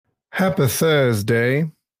Happy Thursday.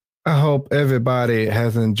 I hope everybody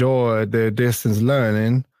has enjoyed their distance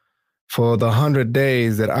learning for the 100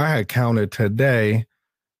 days that I had counted today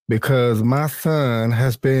because my son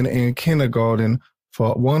has been in kindergarten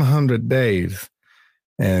for 100 days.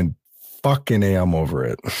 And fucking A, I'm over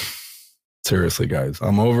it. Seriously, guys,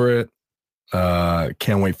 I'm over it.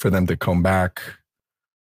 Can't wait for them to come back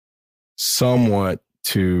somewhat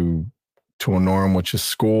to a norm, which is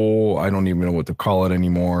school. I don't even know what to call it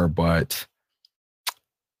anymore, but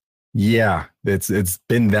yeah, it's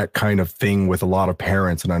been that kind of thing with a lot of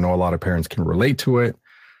parents, and I know a lot of parents can relate to it.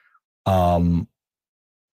 But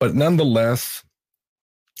nonetheless,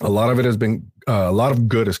 a lot of it has been a lot of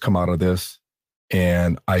good has come out of this,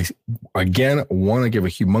 and I again want to give a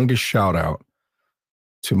humongous shout out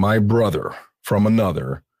to my brother from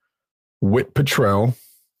another, Whit Petrell,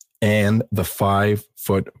 and the 5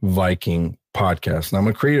 Foot Viking podcast. And I'm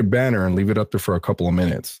going to create a banner and leave it up there for a couple of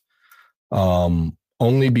minutes.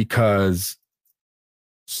 Only because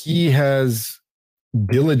he has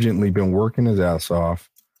diligently been working his ass off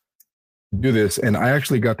to do this. And I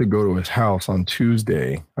actually got to go to his house on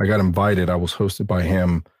Tuesday. I got invited. I was hosted by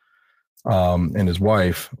him and his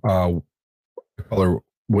wife. I call her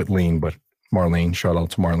Whitleen, but Marlene, shout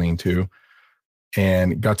out to Marlene too.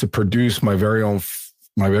 And got to produce my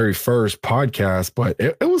very first podcast, but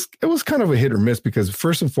it was kind of a hit or miss because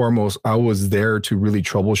first and foremost, I was there to really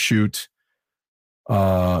troubleshoot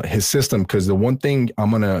his system. Because the one thing I'm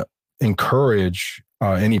going to encourage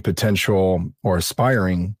any potential or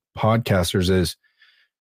aspiring podcasters is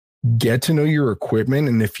get to know your equipment.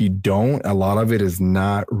 And if you don't, a lot of it is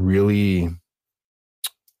not really,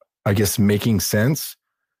 I guess, making sense.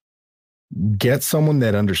 Get someone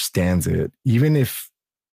that understands it. Even if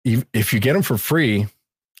you get them for free,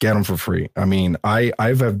 get them for free. I mean, I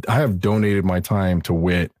have donated my time to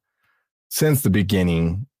Whit since the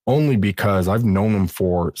beginning, only because I've known him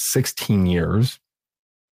for 16 years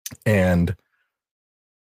and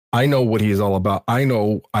I know what he is all about. I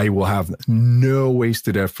know I will have no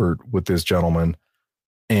wasted effort with this gentleman.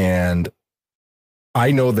 And I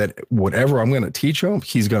know that whatever I'm going to teach him,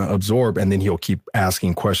 he's going to absorb, and then he'll keep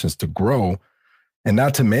asking questions to grow. And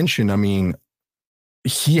not to mention, I mean,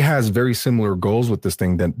 he has very similar goals with this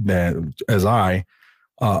thing that as I,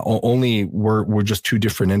 only we're just two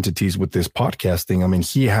different entities with this podcasting. I mean,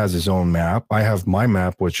 he has his own map. I have my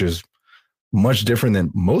map, which is much different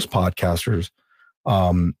than most podcasters.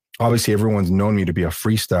 Obviously everyone's known me to be a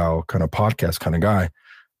freestyle kind of podcast kind of guy,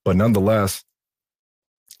 but nonetheless,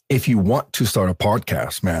 if you want to start a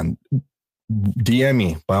podcast, man, DM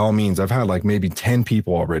me by all means. I've had like maybe 10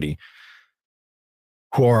 people already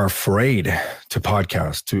who are afraid to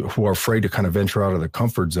podcast, who are afraid to kind of venture out of the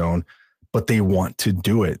comfort zone, but they want to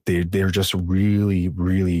do it. They're just really,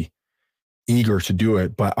 really eager to do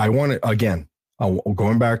it. But I want to, again,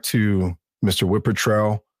 going back to Mr. Whit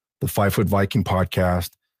Petrell, the 5 Foot Viking podcast,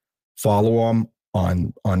 follow him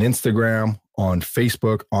on Instagram, on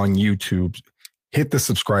Facebook, on YouTube. Hit the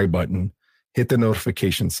subscribe button, hit the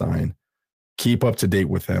notification sign, keep up to date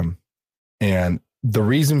with him. And the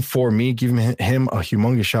reason for me giving him a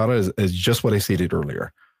humongous shout out is just what I stated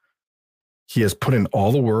earlier. He has put in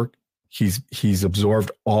all the work. He's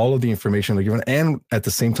absorbed all of the information they're given. And at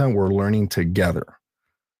the same time, we're learning together.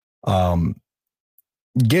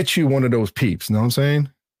 Get you one of those peeps. You know what I'm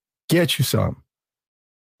saying? Get you some.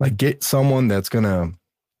 Like, get someone that's going to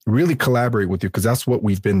really collaborate with you, because that's what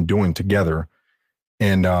we've been doing together.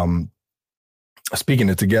 And speaking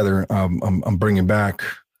of together, I'm bringing back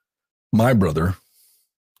my brother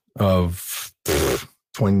of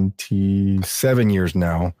 27 years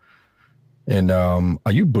now. And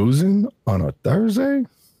are you boozing on a Thursday?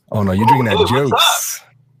 Oh no, you're drinking that Jokes.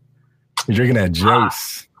 You're drinking that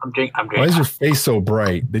Jokes. I'm drinking. Why is your face so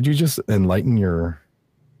bright? Did you just enlighten your?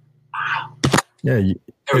 Yeah,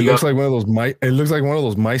 it looks like one of those. It looks like one of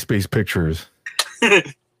those MySpace pictures.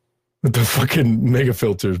 With the fucking mega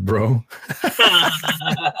filters, bro.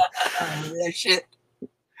 That shit.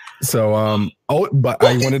 So, but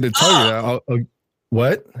I wanted to tell you that.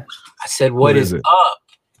 What? I said, what is it? Up?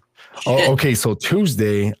 Oh, okay. So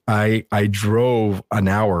Tuesday, I drove an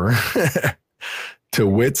hour to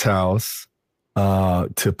Whit's house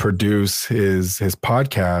to produce his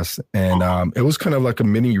podcast, and it was kind of like a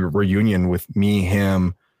mini reunion with me,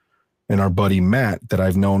 him, and our buddy Matt that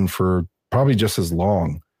I've known for probably just as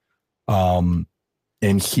long. And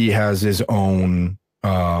he has his own,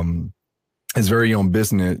 his very own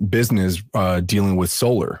business dealing with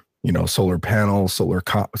solar, solar panels,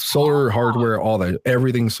 solar hardware, all that,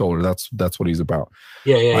 everything solar. That's what he's about.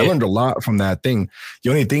 Yeah. I learned a lot from that thing. The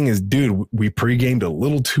only thing is, dude, we pre-gamed a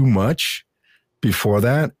little too much. before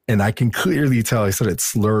that, and I can clearly tell I started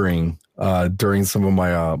slurring during some of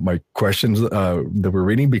my my questions that we're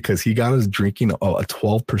reading because he got us drinking a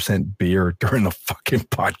 12% beer during the fucking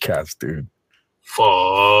podcast, dude.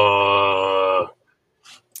 Fuck.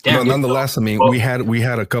 Damn, no, nonetheless, I mean, we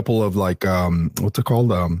had a couple of like what's it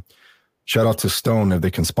called? Shout out to Stone if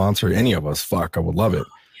they can sponsor any of us. Fuck, I would love it.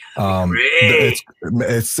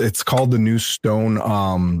 It's called the new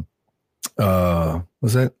Stone.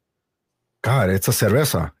 What's it? God, it's a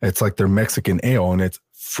cerveza. It's like their Mexican ale, and it's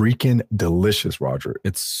freaking delicious, Roger.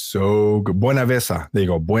 It's so good. Buena Vesa. There you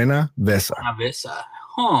go. Buena Vesa. Buena Vesa.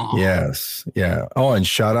 Huh. Yes. Yeah. Oh, and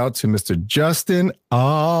shout out to Mr. Justin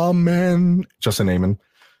Amen. Justin Amen.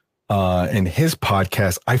 And his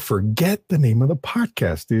podcast. I forget the name of the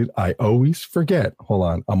podcast, dude. I always forget. Hold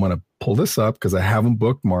on. I'm going to pull this up because I have them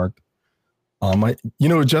bookmarked on my, you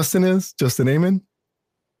know who Justin is? Justin Amen?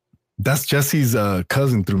 That's Jesse's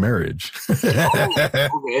cousin through marriage.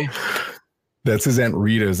 Okay. That's his Aunt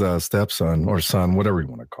Rita's stepson or son, whatever you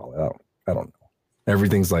want to call it. I don't know.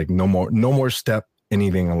 Everything's like no more step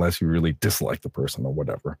anything unless you really dislike the person or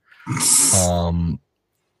whatever.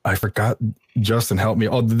 I forgot. Justin, help me.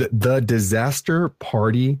 Oh, the Disaster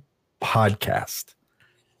Party Podcast.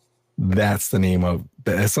 That's the name of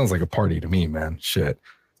that. It sounds like a party to me, man. Shit.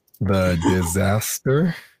 The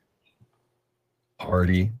Disaster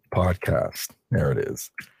Party Podcast. There it is.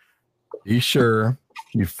 Be sure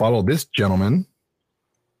you follow this gentleman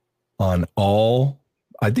on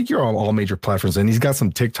I think you're on all major platforms, and he's got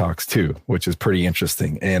some TikToks too, which is pretty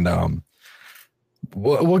interesting. And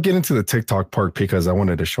we'll get into the TikTok part because I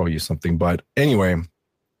wanted to show you something. But anyway,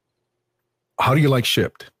 how do you like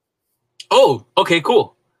Shipt? Oh, okay,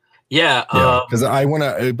 cool. Yeah, because I want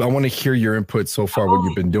to hear your input so far, what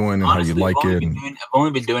you've been doing and honestly, how you like it. I've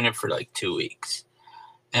only been doing it for like 2 weeks,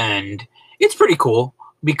 and it's pretty cool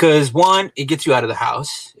because one, it gets you out of the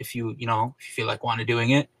house if you feel like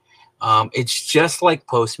doing it. It's just like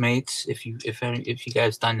Postmates. If you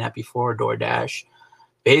guys done that before, DoorDash,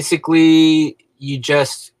 basically you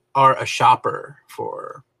just are a shopper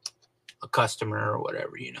for a customer or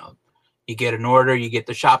whatever. You get an order, you get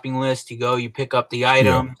the shopping list, you go, you pick up the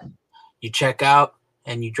item, you check out,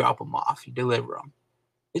 and you drop them off. You deliver them.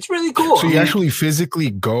 It's really cool. So you actually physically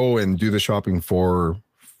go and do the shopping for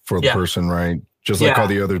the person, right? Just like all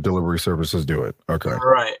the other delivery services do it. Okay.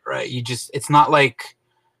 Right. It's not like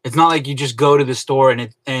you just go to the store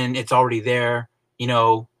and it's already there,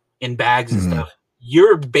 in bags and stuff.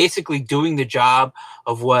 You're basically doing the job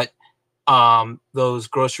of what those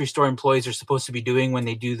grocery store employees are supposed to be doing when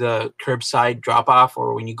they do the curbside drop off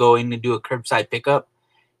or when you go in to do a curbside pickup.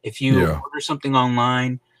 If you order something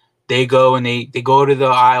online, they go and they go to the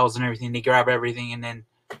aisles and everything, they grab everything and then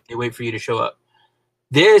they wait for you to show up.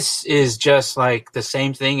 This is just like the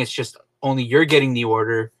same thing. It's just only you're getting the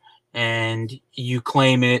order and you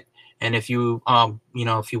claim it. And if you,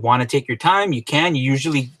 if you want to take your time, you can.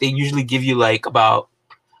 They usually give you like about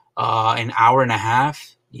an hour and a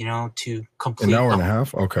half, to complete. An hour and a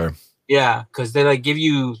half? Okay. Yeah, because they like give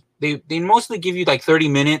you, they mostly give you like 30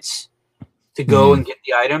 minutes to go and get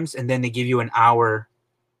the items, and then they give you an hour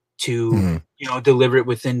to, deliver it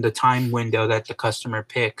within the time window that the customer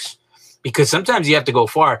picks. Because sometimes you have to go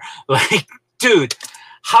far. Like, dude,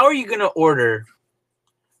 how are you going to order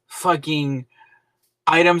fucking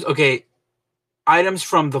items? Okay, items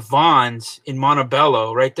from the Vons in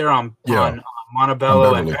Montebello, right there on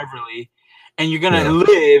Montebello and Beverly. And you're going to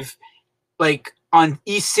live like on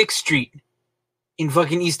East 6th Street in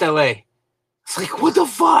fucking East LA. It's like, what the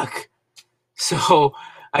fuck? So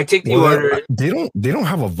I take the order. They don't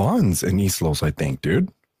have a Vons in East Los, I think,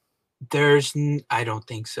 dude. I don't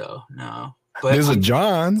think so. No, but there's a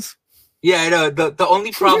John's. Yeah, I know. The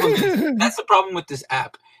only problem that's the problem with this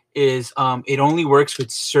app is it only works with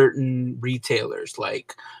certain retailers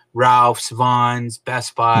like Ralph's, Vons,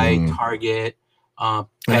 Best Buy, Target. And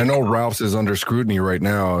I know Ralph's is under scrutiny right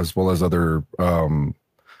now, as well as other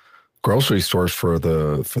grocery stores for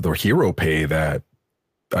the hero pay that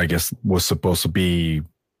I guess was supposed to be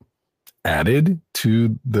added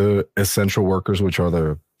to the essential workers, which are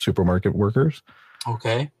the supermarket workers.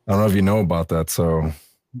 Okay. I don't know if you know about that, so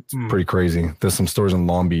it's pretty crazy. There's some stores in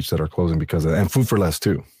Long Beach that are closing because of that, and Food for Less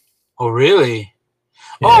too. Oh, really?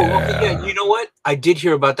 Yeah. Oh, okay, yeah. You know what? I did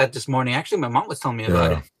hear about that this morning. Actually, my mom was telling me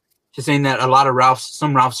about it. She's saying that a lot of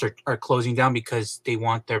some Ralphs are closing down because they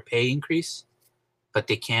want their pay increase, but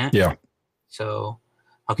they can't. Yeah. So,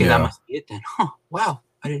 okay, that must be it then. Huh? Wow,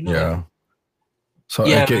 I didn't know. Yeah. So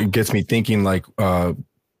it gets me thinking, like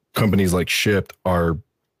companies like Shipt are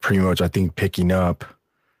pretty much, I think, picking up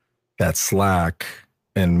that slack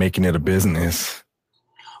and making it a business.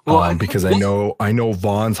 Well, because I know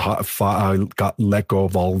Vaughn's got let go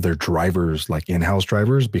of all of their drivers, like in-house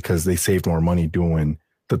drivers, because they saved more money doing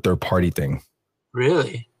the third-party thing.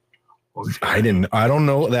 really? I don't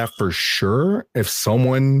know that for sure. If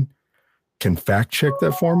someone can fact check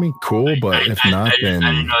that for me, cool. But if not, then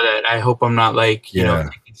I didn't know that. I hope I'm not like taking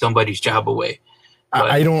somebody's job away. But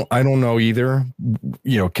I don't know either.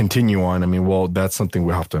 Continue on. I mean, well, that's something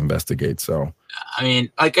we'll have to investigate. So I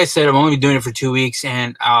mean, like I said, I'm only doing it for 2 weeks,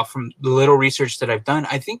 and from the little research that I've done,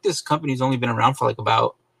 I think this company's only been around for like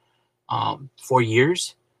about 4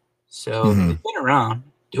 years. So they've been around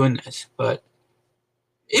doing this, but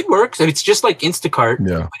it works. I mean, it's just like Instacart.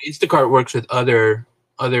 Yeah, but Instacart works with other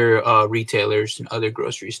retailers and other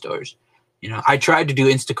grocery stores. I tried to do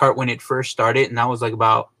Instacart when it first started, and that was like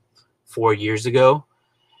about 4 years ago.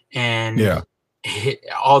 And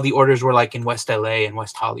all the orders were like in West LA and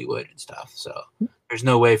West Hollywood and stuff. So there's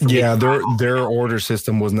no way for me. Yeah, their order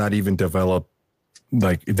system was not even developed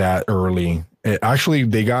like that early. Actually,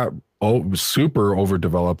 they got super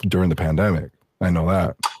overdeveloped during the pandemic. I know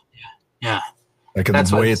that. Yeah. Like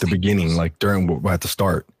way at the beginning, like at the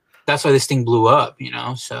start. That's why this thing blew up,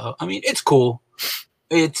 So I mean, it's cool.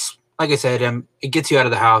 It's like I said, it gets you out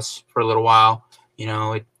of the house for a little while.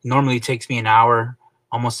 It normally takes me an hour,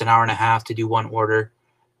 almost an hour and a half to do one order,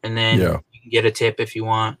 and then you can get a tip if you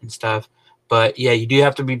want and stuff. But yeah, you do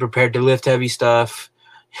have to be prepared to lift heavy stuff,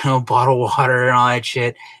 bottle water and all that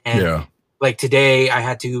shit. And like today, I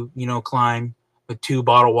had to climb with 2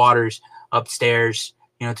 bottled waters upstairs,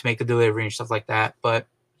 to make the delivery and stuff like that. But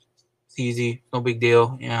it's easy, no big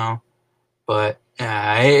deal, But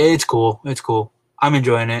it's cool. It's cool. I'm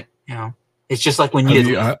enjoying it. It's just like when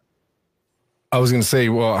I was gonna say,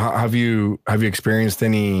 well, have you experienced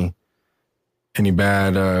any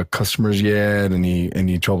bad customers yet?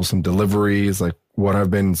 Any troublesome deliveries? Like, what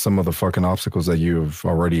have been some of the fucking obstacles that you've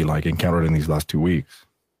already like encountered in these last 2 weeks?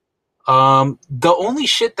 The only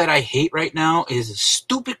shit that I hate right now is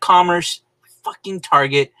stupid commerce. Fucking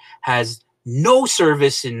Target has no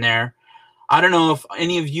service in there. I don't know if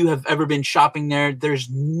any of you have ever been shopping there. There's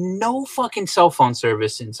no fucking cell phone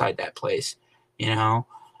service inside that place.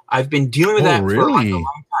 I've been dealing with that for like a long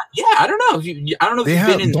time. Yeah, I don't know. I don't know if you've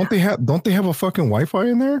been in there. Don't they have a fucking Wi-Fi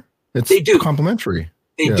in there? They do. Complimentary.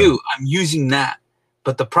 They do. I'm using that.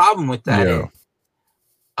 But the problem with that is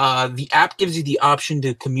the app gives you the option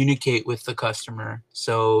to communicate with the customer.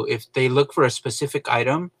 So if they look for a specific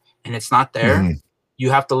item and it's not there,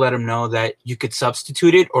 you have to let them know that you could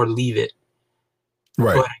substitute it or leave it.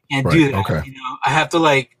 Right. But I can't do that. Okay. I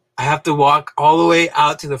have to walk all the way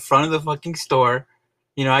out to the front of the fucking store.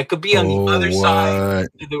 I could be on the other side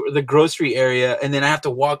of the grocery area, and then I have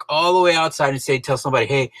to walk all the way outside and tell somebody,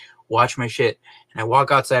 hey, watch my shit. And I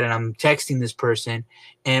walk outside and I'm texting this person.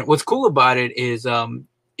 And what's cool about it is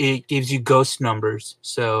it gives you ghost numbers.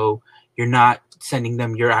 So you're not sending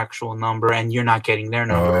them your actual number and you're not getting their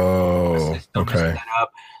number. Oh, okay.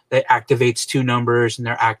 That activates 2 numbers and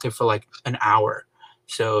they're active for like an hour.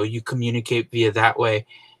 So you communicate via that way.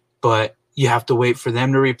 But you have to wait for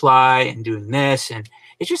them to reply and doing this. And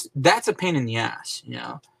it's just, that's a pain in the ass,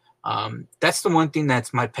 That's the one thing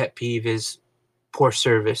that's my pet peeve is poor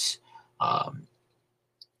service. I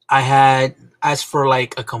had asked for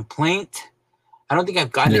like a complaint. I don't think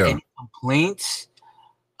I've gotten any complaints,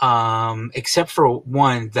 except for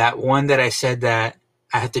one that I said that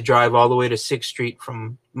I had to drive all the way to 6th Street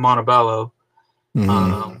from Montebello.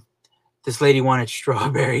 This lady wanted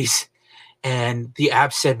strawberries. And the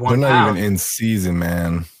app said 1 pound. They're not even in season,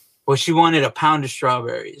 man. Well, she wanted a pound of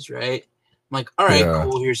strawberries, right? I'm like, all right,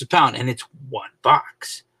 cool, here's a pound. And it's 1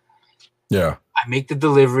 box. Yeah. I make the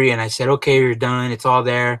delivery and I said, okay, you're done. It's all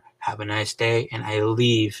there. Have a nice day. And I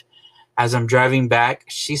leave. As I'm driving back,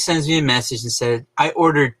 she sends me a message and said, I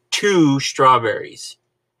ordered 2 strawberries.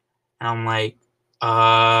 And I'm like,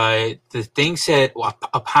 the thing said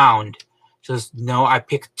a pound. She goes, no, I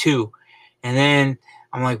picked 2. And then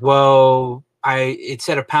I'm like, well, it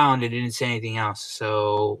said a pound. It didn't say anything else.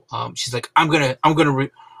 So she's like, I'm gonna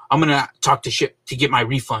talk to ship to get my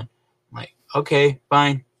refund. I'm like, okay,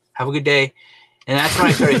 fine. Have a good day. And that's when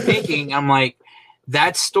I started thinking. I'm like,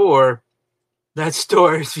 that store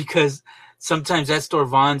is because sometimes that store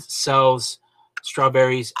Vaughn's sells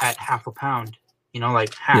strawberries at half a pound.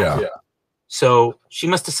 Like half. Yeah. So she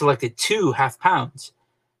must have selected 2 half pounds.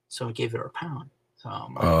 So I gave her a pound.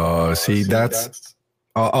 See, that's.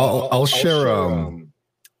 I'll share.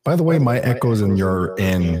 By the way, my echoes in your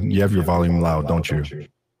end. You have your volume loud, don't you?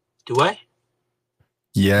 Do I?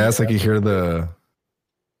 Yes, I can hear the.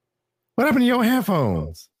 What happened to your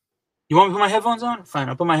headphones? You want me to put my headphones on? Fine,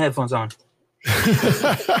 I'll put my headphones on.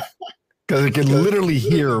 because I can literally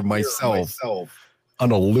hear myself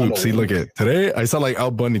on a loop. See, look at today. I sound like Al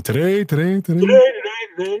Bundy. Today.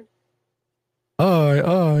 I.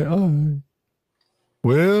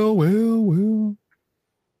 Well.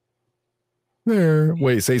 There.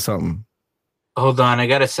 Wait, say something. Hold on, I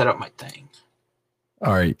gotta set up my thing.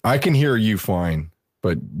 All right, I can hear you fine,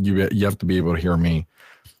 but you have to be able to hear me.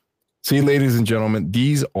 See, ladies and gentlemen,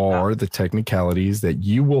 these are the technicalities that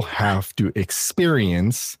you will have to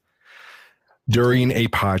experience during a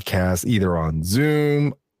podcast, either on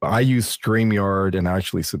Zoom. I use StreamYard and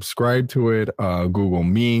actually subscribe to it. Google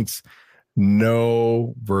Meets.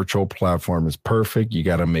 No virtual platform is perfect. You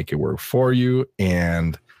got to make it work for you.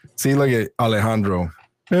 And see, look at Alejandro.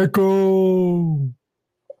 Echo.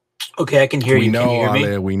 Okay, I can hear you. We know, can you hear me?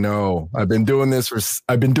 Ale, we know. I've been doing this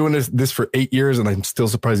for 8 years, and I'm still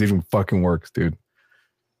surprised it even fucking works, dude.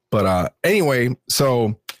 But anyway,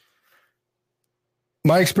 so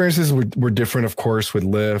my experiences were different, of course, with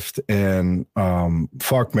Lyft. And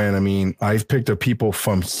fuck, man, I mean, I've picked up people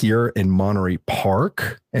from here in Monterey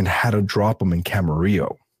Park and had to drop them in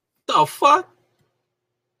Camarillo. The fuck?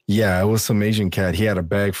 Yeah, it was some Asian cat. He had a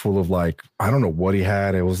bag full of like, I don't know what he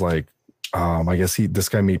had. It was like, I guess this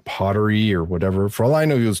guy made pottery or whatever. For all I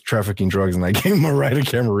know, he was trafficking drugs, and I gave him a ride to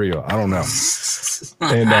Camarillo. I don't know.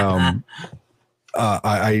 And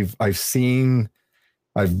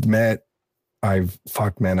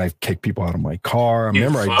I've kicked people out of my car. I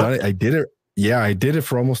remember I've done it. I did it. Yeah, I did it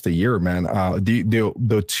for almost a year, man.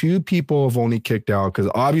 The two people I've only kicked out because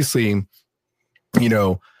obviously, you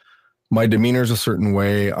know, my demeanor is a certain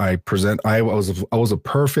way. I was a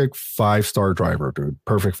perfect 5-star driver, dude.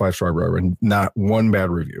 Perfect 5-star driver, and not one bad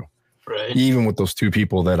review. Right. Even with those two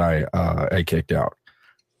people that I kicked out.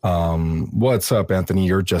 What's up, Anthony?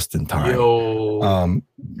 You're just in time. Yo.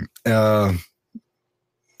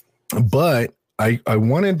 But I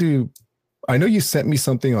wanted to. I know you sent me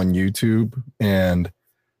something on YouTube, and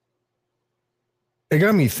it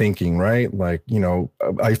got me thinking. Right, like, you know,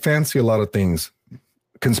 I fancy a lot of things.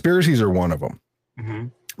 Conspiracies are one of them. Mm-hmm.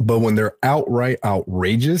 But when they're outright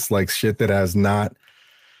outrageous, like shit that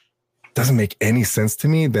doesn't make any sense to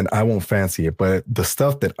me, then I won't fancy it. But the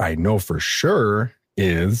stuff that I know for sure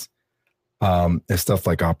is stuff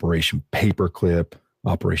like Operation Paperclip,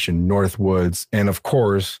 Operation Northwoods, and of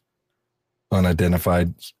course,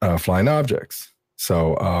 unidentified flying objects.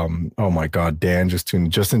 So, oh my God, Dan just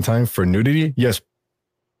tuned just in time for nudity. Yes.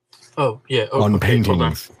 Oh yeah. On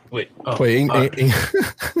paintings. Wait,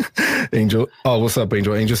 Angel. Oh, what's up,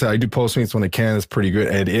 Angel? Angel said, I do Postmates when I can. It's pretty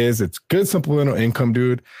good. It is. It's good supplemental income,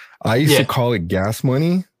 dude. I used to call it gas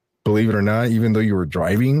money, believe it or not, even though you were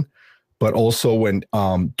driving. But also when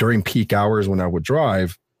during peak hours when I would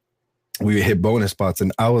drive, we would hit bonus spots,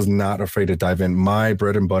 and I was not afraid to dive in. My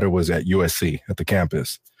bread and butter was at USC, at the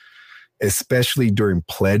campus, especially during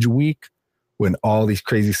pledge week, when all these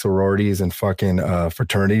crazy sororities and fucking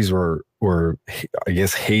fraternities were, I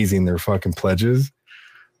guess, hazing their fucking pledges.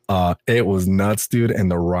 It was nuts, dude.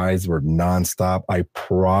 And the rides were nonstop. I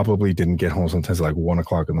probably didn't get home sometimes like 1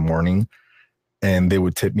 o'clock in the morning. And they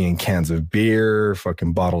would tip me in cans of beer,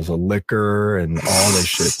 fucking bottles of liquor, and all this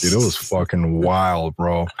shit, dude. It was fucking wild,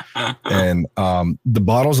 bro. And the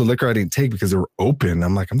bottles of liquor I didn't take because they were open.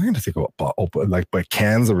 I'm like, I'm not going to take a bottle, but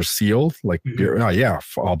cans that were sealed, like beer. Oh, yeah,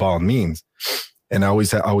 all by all means. And I always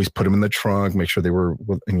put them in the trunk, make sure they were,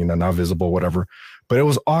 you know, not visible, whatever. But it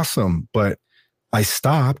was awesome. But I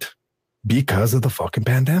stopped because of the fucking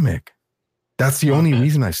pandemic. That's the only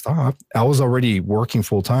reason I stopped. I was already working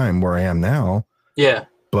full time where I am now. Yeah.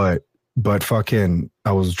 But fucking,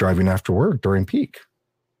 I was driving after work during peak.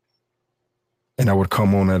 And I would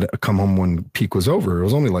come home when peak was over. It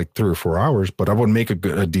was only like 3 or 4 hours, but I would make a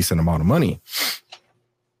decent amount of money.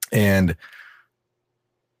 And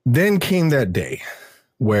then came that day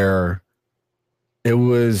where it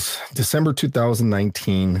was December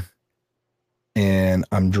 2019, and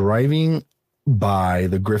I'm driving by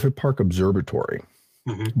the Griffith Park Observatory,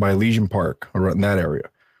 by Elysian Park, around that area.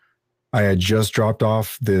 I had just dropped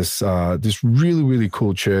off this really, really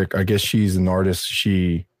cool chick. I guess she's an artist.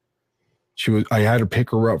 She was. I had to pick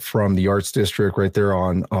her up from the Arts District right there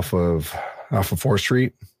off of 4th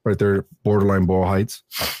Street, right there, borderline Boyle Heights.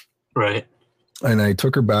 Right. And I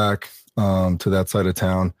took her back to that side of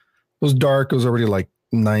town. It was dark. It was already like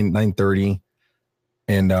 9:30,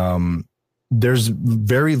 and there's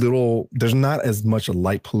very little. There's not as much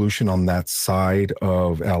light pollution on that side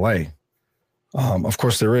of LA. Of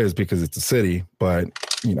course there is because it's a city, but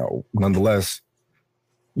you know, nonetheless,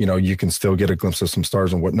 you know, you can still get a glimpse of some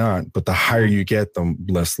stars and whatnot. But the higher you get, the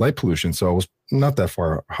less light pollution. So it was not that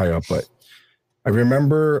far high up. But I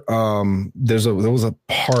remember there was a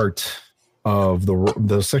part of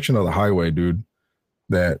the section of the highway, dude,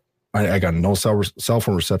 that I got no cell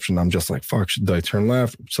phone reception. I'm just like, fuck, should I turn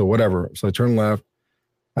left? So whatever. So I turned left.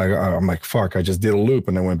 I'm like, fuck, I just did a loop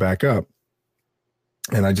and I went back up.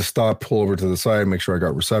 And I just stopped, pull over to the side, make sure I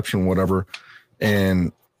got reception, whatever.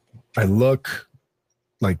 And I look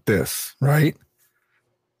like this, right?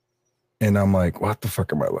 And I'm like, what the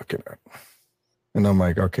fuck am I looking at? And I'm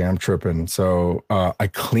like, okay, I'm tripping. So I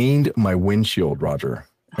cleaned my windshield, Roger.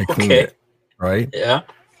 I cleaned it, right? Yeah.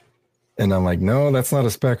 And I'm like, no, that's not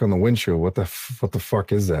a speck on the windshield. What the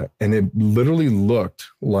fuck is that? And it literally looked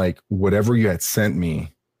like whatever you had sent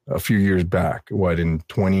me a few years back, what, in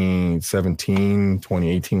 2017,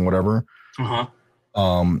 2018, whatever.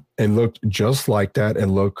 It looked just like that. It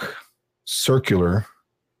looked circular.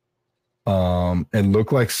 It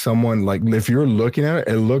looked like someone, like, if you're looking at it,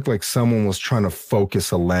 it looked like someone was trying to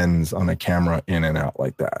focus a lens on a camera in and out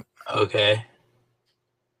like that. Okay.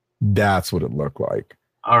 That's what it looked like.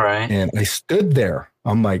 All right. And I stood there.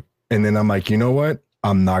 I'm like, you know what?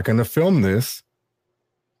 I'm not going to film this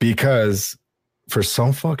because for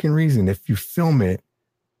some fucking reason, if you film it,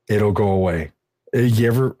 it'll go away. You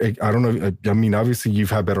ever, I don't know. I mean, obviously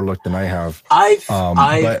you've had better luck than I have.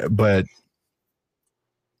 But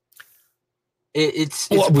it's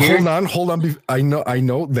weird. Hold on. I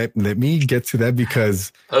know that. Let me get to that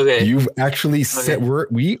because you've actually said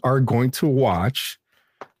we are going to watch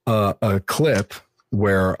a clip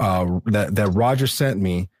where that Roger sent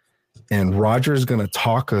me, and Roger is going to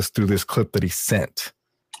talk us through this clip that he sent.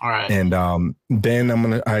 All right. And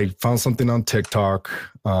then I found something on TikTok,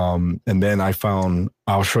 and then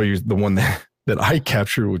I'll show you the one that I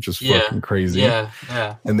captured, which is fucking crazy. Yeah.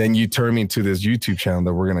 And then you turned me to this YouTube channel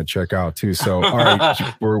that we're going to check out too. So, all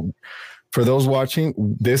right, for those watching,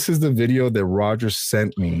 this is the video that Roger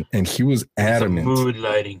sent me, and he was adamant. Mood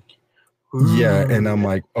lighting. Yeah, and I'm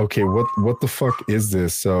like, okay, what the fuck is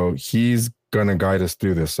this? So he's gonna guide us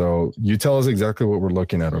through this. So you tell us exactly what we're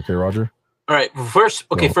looking at, okay, Roger? All right. First.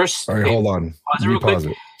 All right, hold on. Pause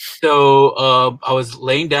it. So I was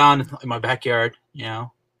laying down in my backyard,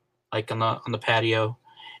 like on the patio,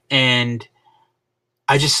 and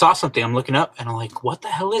I just saw something. I'm looking up, and I'm like, what the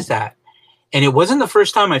hell is that? And it wasn't the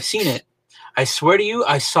first time I've seen it. I swear to you,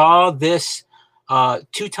 I saw this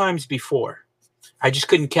 2 times before. I just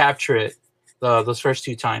couldn't capture it those first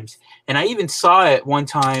 2 times. And I even saw it one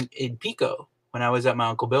time in Pico when I was at my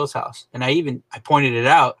Uncle Bill's house. And I pointed it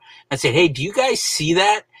out. I said, hey, do you guys see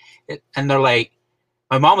that? And they're like,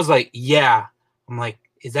 my mom was like, yeah. I'm like,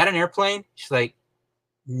 is that an airplane? She's like,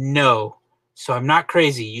 no. So I'm not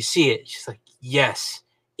crazy. You see it? She's like, yes.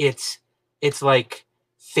 It's like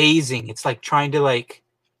phasing. It's like trying to like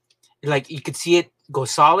you could see it go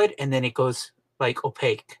solid and then it goes like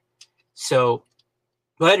opaque. So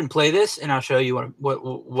go ahead and play this, and I'll show you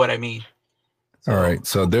what I mean. So, all right.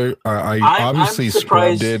 So there, I obviously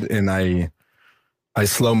scrubbed it, and I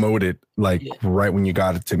slow-moed it right when you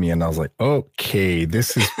got it to me, and I was like, okay,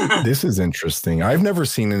 this is interesting. I've never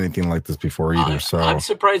seen anything like this before either. So I'm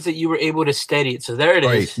surprised that you were able to steady it. So there it is.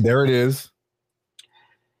 Right, there it is.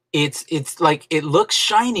 It's like it looks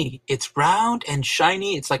shiny. It's round and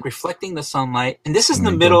shiny. It's like reflecting the sunlight. And this is in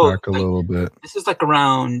the middle. Back a little bit. This is like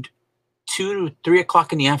around 2 to 3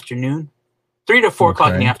 o'clock in the afternoon, 3 to 4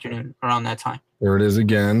 o'clock in the afternoon, around that time. There it is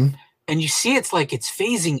again. And you see it's like it's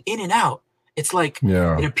phasing in and out. It's like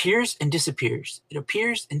it appears and disappears. It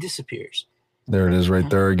appears and disappears. There it is right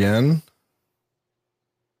there again.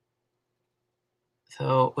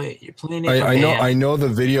 So wait, you're playing it. I know the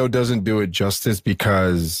video doesn't do it justice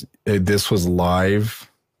because this was live,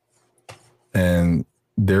 and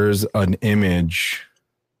there's an image.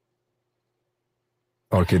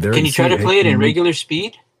 Okay, there. Can you try to play it in regular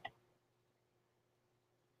speed?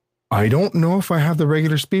 I don't know if I have the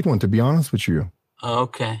regular speed one, to be honest with you.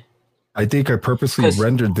 Okay. I think I purposely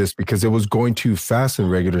rendered this because it was going too fast in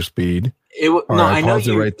regular speed. I know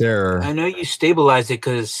you right there. I know you stabilized it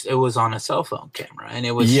because it was on a cell phone camera and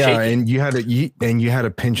it was shaking. And you had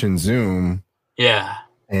to pinch and zoom. Yeah.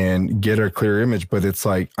 And get a clear image, but it's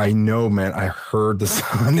like, I know, man, I heard the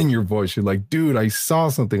sound in your voice. You're like, dude, I saw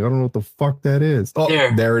something. I don't know what the fuck that is. Oh,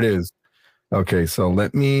 there it is. Okay, so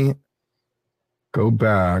let me go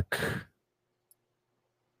back.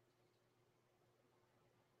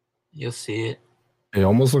 You'll see it. It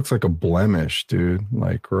almost looks like a blemish, dude.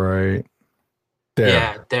 Like right there.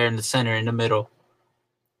 Yeah, there in the center, in the middle.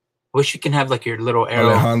 Wish you can have like your little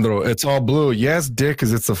arrow. Alejandro, it's all blue. Yes, dick,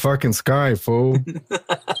 because it's the fucking sky, fool.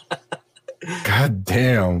 God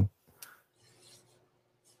damn.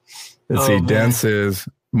 Let's see. Dan says,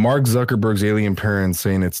 Mark Zuckerberg's alien parents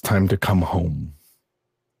saying it's time to come home.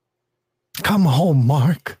 come home,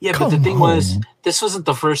 Mark. Yeah, come but the thing home. was, this wasn't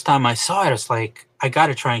the first time I saw it. It's like, I got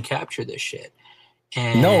to try and capture this shit.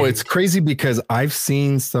 And no, it's crazy because I've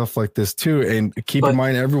seen stuff like this too. And keep in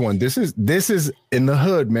mind, everyone, this is in the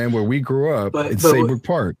hood, man, where we grew up in Saybrook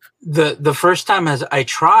Park. The first time as I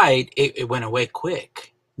tried, it went away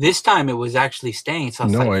quick. This time it was actually staying. So I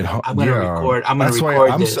was I'm gonna record. I'm gonna record.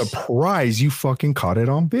 I'm surprised you fucking caught it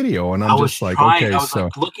on video. And I'm just like, trying, okay, I was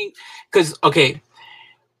like looking because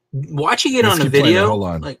watching it on a video,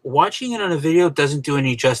 watching it on a video doesn't do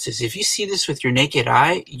any justice. If you see this with your naked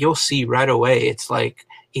eye, you'll see right away. It's like,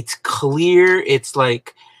 it's clear. It's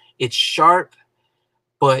like, it's sharp,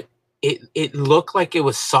 but it looked like it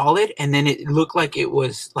was solid. And then it looked like it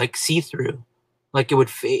was like see-through. Like it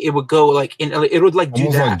would go like, it would like do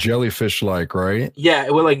almost that. like jellyfish, like, right? Yeah.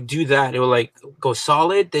 It would like do that. It would like go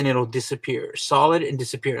solid, then it'll disappear, solid and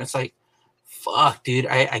disappear. And it's like, fuck, dude,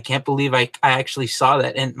 I can't believe I actually saw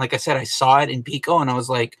that. And like I said, I saw it in Pico and I was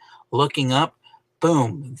like looking up,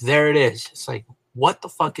 boom, there it is. It's like, what the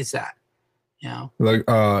fuck is that? You know? Like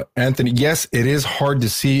Anthony, yes, it is hard to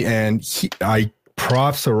see. And I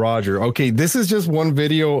props to Roger. Okay, this is just one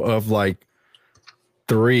video of like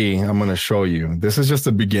 3 I'm going to show you. This is just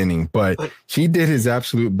the beginning, but he did his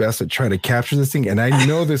absolute best to try to capture this thing. And I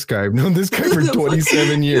know this guy. I've known this guy for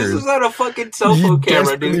 27 years. This is on a fucking cell phone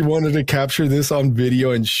camera, dude. He wanted to capture this on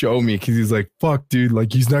video and show me because he's like, fuck, dude,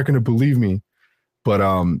 like he's not going to believe me. But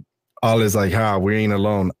all is like, we ain't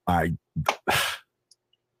alone.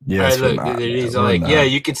 Yes, look, he's like, yeah,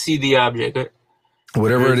 you can see the object.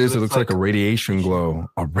 Whatever it is, it looks like a radiation glow.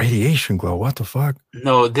 A radiation glow? What the fuck?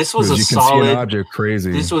 No, this was a solid see an object.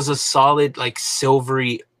 Crazy. This was a solid, like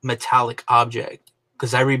silvery metallic object.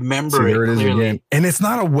 Because I remember it clearly. Again. And it's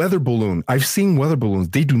not a weather balloon. I've seen weather balloons.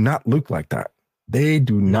 They do not look like that. They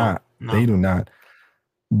do not. No. They do not.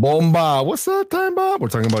 Bomba. What's up, Time Bob? We're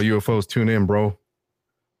talking about UFOs. Tune in, bro.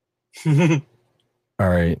 All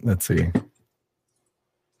right, let's see.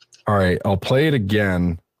 All right, I'll play it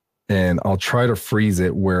again. And I'll try to freeze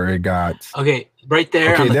it where it got. Okay, right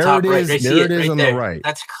there on the there top it is. right. There it is on the right.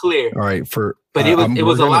 That's clear. All right, but it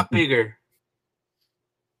was a lot bigger.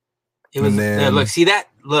 It was look, see that?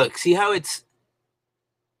 Look, see how it's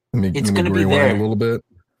going to be there a little bit.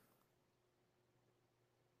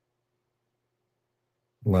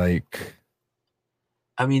 Like,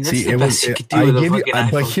 I mean, that's the best you could do with a fucking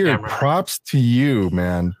iPhone camera. Props to you,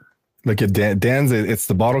 man. Look at Dan's. It's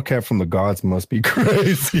the bottle cap from the gods. Must be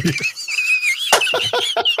crazy.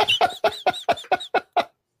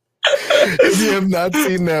 If you have not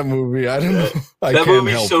seen that movie, I don't know. That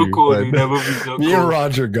movie's so cool, dude. That movie's so cool. Me and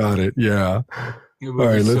Roger got it. Yeah. All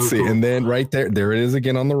right, let's see. Cool. And then right there it is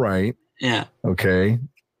again on the right. Yeah. Okay.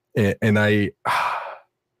 And I.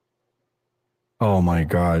 Oh my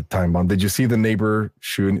God, Time Bomb! Did you see the neighbor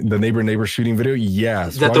shooting video?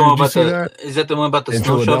 Yes. Is that the one about the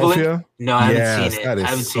snow shoveling? No, I haven't seen it. I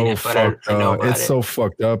haven't seen it, but I know about it. It's so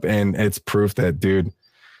fucked up, and it's proof that, dude,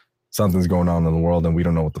 something's going on in the world, and we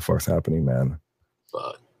don't know what the fuck's happening, man.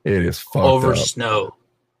 Fuck. It is fucked over up. Snow.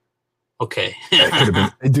 Okay. That could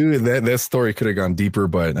have been, dude. That story could have gone deeper,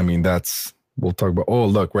 but I mean, we'll talk about. Oh,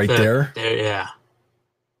 look right there. There, yeah.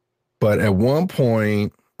 But at one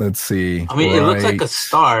point. Let's see. I mean, it looks like a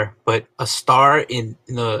star, but a star at 4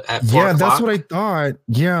 o'clock. That's what I thought.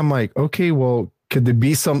 Yeah, I'm like, okay, well, could there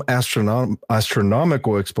be some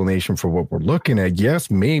astronomical explanation for what we're looking at? Yes,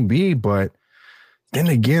 maybe, but then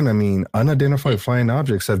again, I mean, unidentified flying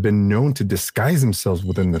objects have been known to disguise themselves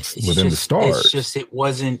within the stars. It's just it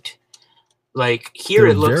wasn't like here.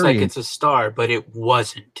 It looks like it's a star, but it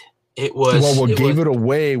wasn't. It was. Well, what gave it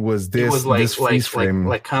away was this. It was like freeze frame,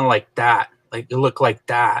 like kind of like that. Like it looked like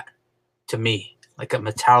that to me, like a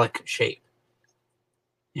metallic shape.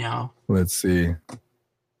 You know. Let's see.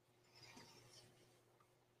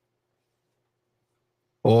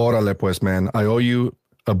 Órale, pues, man. I owe you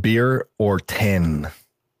a beer or 10.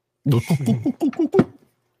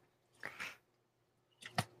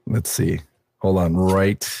 Let's see. Hold on.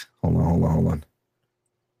 Hold on.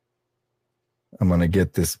 I'm gonna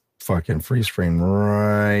get this fucking freeze frame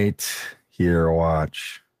right here.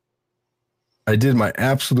 Watch. I did my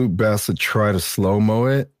absolute best to try to slow-mo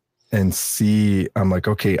it and see. I'm like,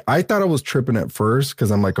 okay, I thought I was tripping at first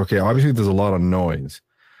because I'm like, okay, obviously there's a lot of noise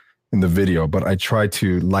in the video, but I tried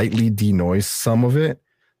to lightly denoise some of it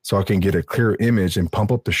so I can get a clear image and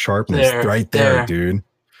pump up the sharpness there, dude.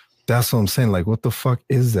 That's what I'm saying. Like, what the fuck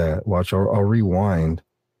is that? Watch, I'll rewind.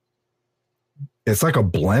 It's like a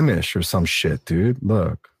blemish or some shit, dude.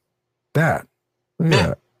 Look at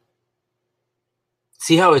that.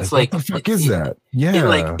 See how it's like what the fuck is that?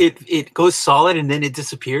 Yeah. It goes solid and then it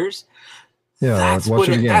disappears. Yeah, watch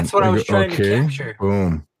it again. That's what I was trying to capture.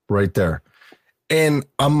 Boom, right there. And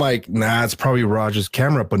I'm like, nah, it's probably Roger's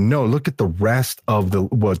camera. But no, look at the rest of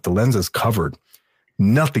the lens is covered.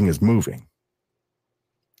 Nothing is moving.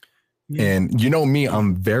 And you know me,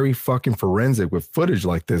 I'm very fucking forensic with footage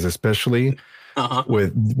like this, especially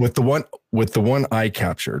with the one I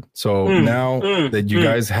captured. So now that you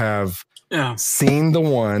guys have seen the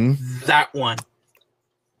one, that one.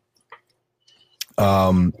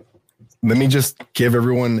 Let me just give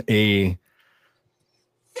everyone a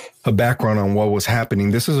background on what was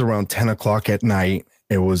happening. This is around 10 o'clock at night.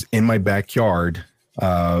 It was in my backyard.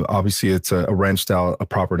 Obviously, it's a ranch style a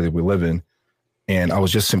property that we live in. And I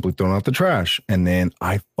was just simply throwing out the trash. And then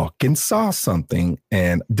I fucking saw something.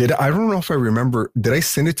 And I don't know if I remember. Did I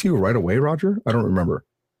send it to you right away, Roger? I don't remember.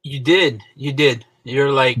 You did.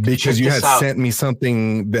 You're like, because you had sent me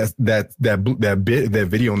something that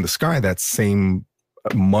video in the sky that same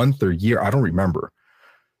month or year. I don't remember.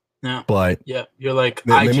 No. But yeah, you're like,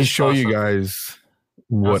 let me show you guys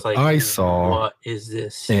what I saw. What is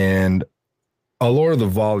this? And I'll lower the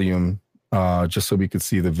volume just so we could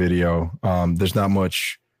see the video. There's not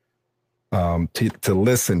much to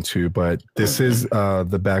listen to, but this is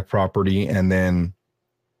the back property. And then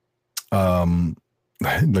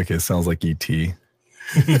look, it sounds like ET.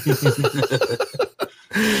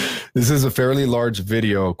 This is a fairly large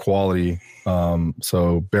video quality,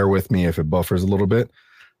 so bear with me if it buffers a little bit,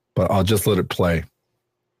 but I'll just let it play.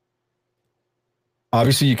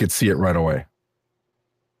 Obviously, you could see it right away.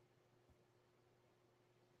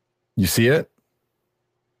 You see it?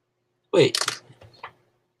 Wait.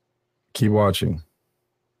 Keep watching.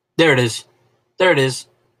 There it is. There it is.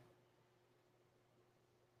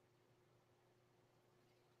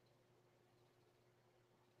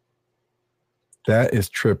 That is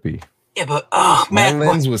trippy. Yeah, but man, my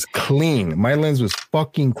lens was clean. My lens was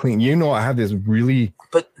fucking clean. You know, I have this really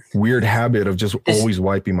weird habit of just always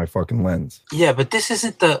wiping my fucking lens. Yeah, but this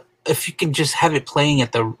isn't if you can just have it playing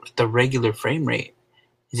at the regular frame rate.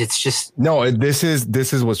 It's just no. This is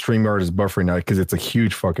what StreamYard is buffering now because it's a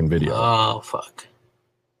huge fucking video. Oh fuck.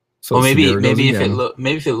 So well, maybe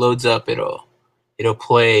if it loads up, it'll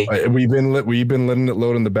play. We've been letting it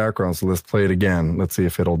load in the background, so let's play it again. Let's see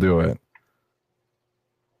if it'll do it.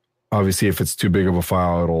 Obviously, if it's too big of a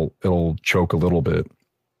file, it'll choke a little bit.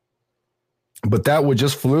 But that would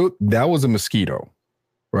just flew. That was a mosquito,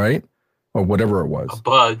 right? Or whatever it was. A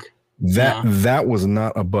bug. That was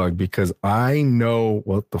not a bug because I know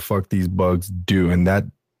what the fuck these bugs do, and that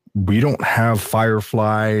we don't have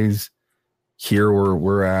fireflies here where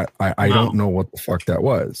we're at. I don't know what the fuck that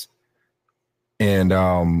was. And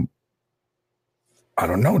I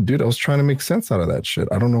don't know, dude. I was trying to make sense out of that shit.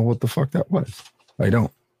 I don't know what the fuck that was. I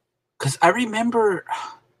don't. Because I remember.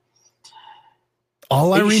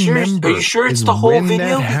 All I remember. Are you sure it's the whole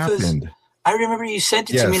video? That happened. I remember you sent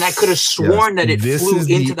it to me, and I could have sworn that it flew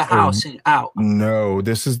into the house and out. No,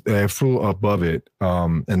 it flew above it,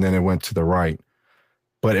 and then it went to the right.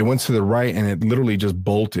 But it went to the right, and it literally just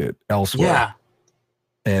bolted elsewhere. Yeah.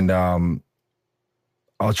 And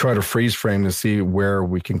I'll try to freeze frame to see where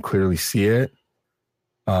we can clearly see it.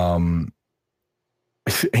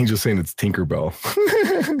 Angel's saying it's Tinkerbell.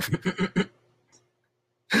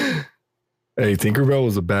 Hey, Tinkerbell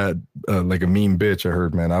was a bad, like a mean bitch, I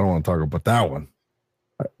heard, man. I don't want to talk about that one.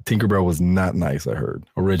 Tinkerbell was not nice, I heard,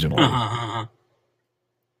 originally.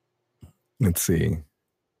 Let's see.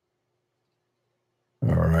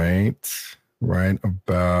 All right. Right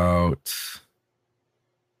about,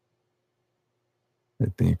 I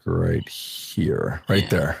think right here. Right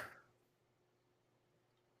there.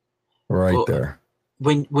 Right there.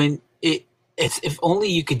 When it's if only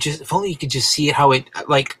you could just see how it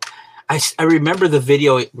like I remember the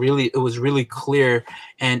video. It was really clear,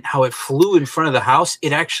 and how it flew in front of the house.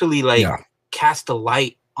 It actually cast a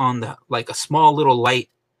light on a small little light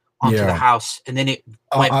onto the house, and then it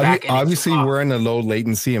went back. And obviously, we're in a low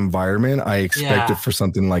latency environment. I expected for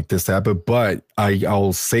something like this to happen, but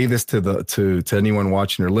I'll say this to anyone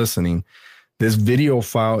watching or listening. This video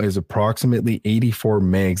file is approximately 84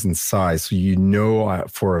 megs in size. So you know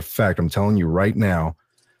for a fact, I'm telling you right now,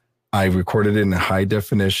 I recorded it in high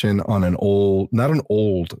definition on not an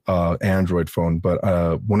old Android phone, but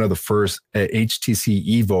one of the first HTC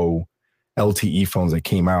Evo LTE phones that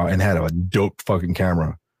came out and had a dope fucking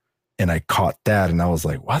camera. And I caught that and I was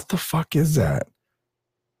like, what the fuck is that?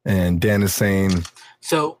 And Dan is saying,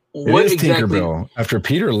 so what exactly? Tinkerbell. After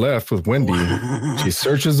Peter left with Wendy, she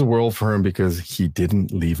searches the world for him because he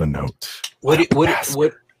didn't leave a note. What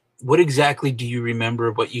exactly do you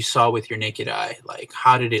remember what you saw with your naked eye? Like,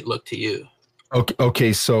 how did it look to you?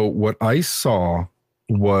 Okay, so what I saw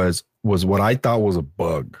was was what I thought was a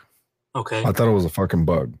bug. Okay. I thought it was a fucking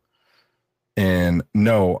bug. And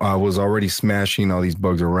no, I was already smashing all these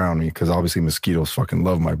bugs around me because obviously mosquitoes fucking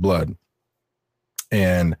love my blood.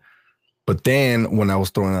 But then when I was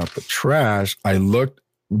throwing out the trash, I looked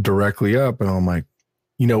directly up and I'm like,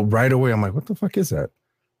 right away, I'm like, what the fuck is that?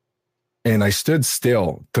 And I stood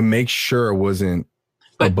still to make sure it wasn't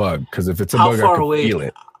a bug. Because if it's a bug, I could feel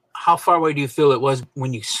it. How far away do you feel it was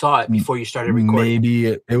when you saw it before you started recording? Maybe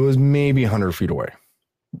it was maybe 100 feet away.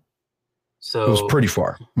 So it was pretty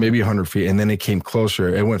far, maybe 100 feet. And then it came closer.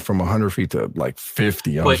 It went from 100 feet to like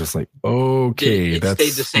 50. I was just like, okay, it that's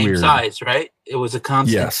stayed the same weird. Size, right? It was a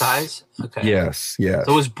constant size? Okay. Yes. So it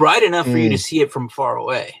was bright enough for you to see it from far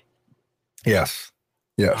away? Yes.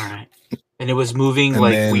 All right. And it was moving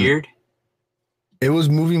weird? It was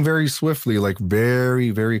moving very swiftly, like very,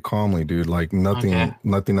 very calmly, dude. Like nothing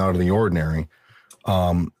out of the ordinary.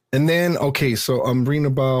 And then, okay, so I'm reading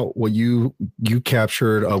about what you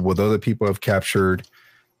captured, what other people have captured.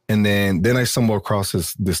 And then I stumbled across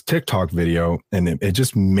this TikTok video, and it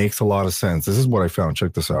just makes a lot of sense. This is what I found.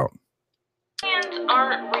 Check this out. Aliens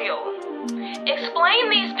aren't real. Explain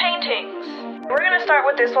these paintings. We're going to start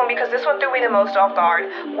with this one because this one threw me the most off guard.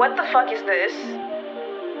 What the fuck is this?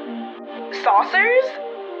 Saucers?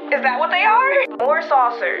 Is that what they are? More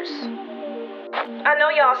saucers. I know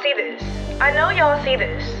y'all see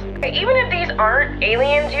this. Even if these aren't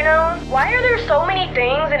aliens, why are there so many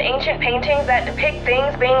things in ancient paintings that depict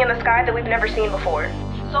things being in the sky that we've never seen before?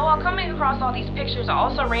 So while coming across all these pictures, I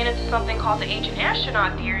also ran into something called the ancient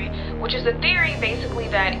astronaut theory, which is the theory basically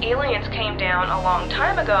that aliens came down a long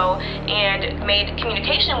time ago and made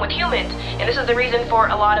communication with humans. And this is the reason for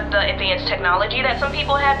a lot of the advanced technology that some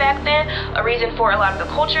people had back then, a reason for a lot of the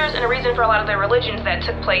cultures, and a reason for a lot of the religions that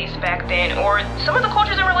took place back then, or some of the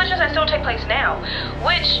cultures and religions that still take place now,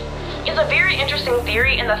 which is a very interesting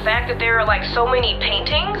theory, and the fact that there are like so many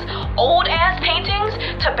paintings, old ass paintings,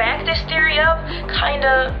 to back this theory up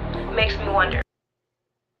kinda makes me wonder.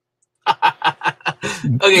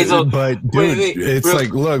 Okay, so but dude, it's like,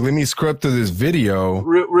 look, let me scrub through this video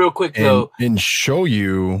real quick though and show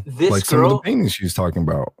you like some of the paintings she's talking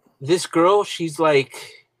about. This girl, she's like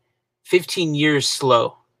 15 years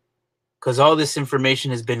slow. Because all this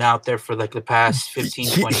information has been out there for like the past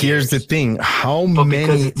 15, 20 years. Here's the thing. How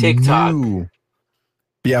many TikTok.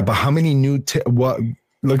 But how many new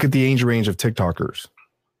look at the age range of TikTokers.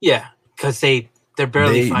 Yeah, because they're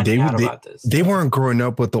barely finding out about this. They weren't growing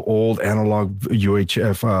up with the old analog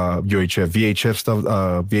VHF stuff,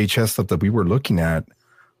 VHS stuff that we were looking at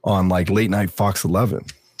on like late night Fox 11.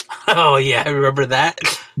 Oh yeah, I remember that.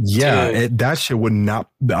 Yeah, that shit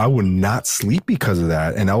I would not sleep because of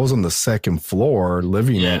that. And I was on the second floor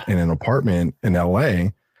living in an apartment in LA.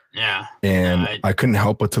 Yeah. And I couldn't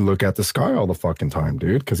help but to look at the sky all the fucking time,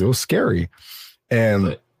 dude, because it was scary.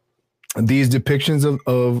 And these depictions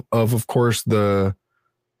of course the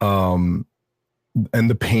and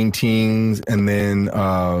the paintings, and then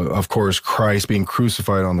of course Christ being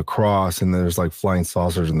crucified on the cross, and there's like flying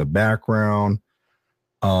saucers in the background.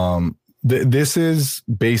 This is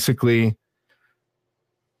basically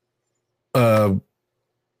a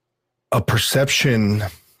perception,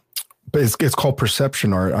 but it's called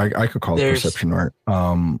perception art. I could call it perception art,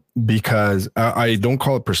 because I don't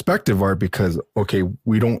call it perspective art because, okay,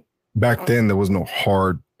 we don't, back then there was no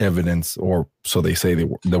hard evidence, or so they say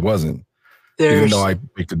there wasn't. Even though I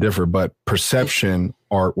beg to differ, but perception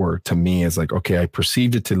artwork to me is like, okay, I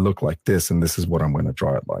perceived it to look like this, and this is what I'm going to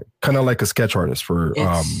draw it like. Kind of like a sketch artist for.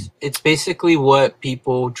 It's basically what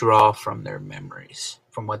people draw from their memories,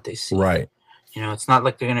 from what they see. Right. It's not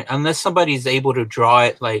like they're gonna, unless somebody's able to draw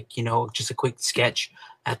it like, just a quick sketch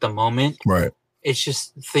at the moment. Right. It's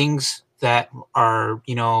just things that are,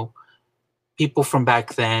 people from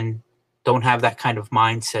back then don't have that kind of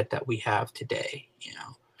mindset that we have today.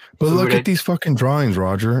 But look at these fucking drawings,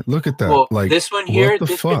 Roger. Look at that. Well, like this one here,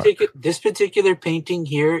 this particular painting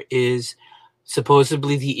here is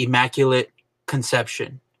supposedly the Immaculate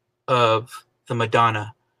Conception of the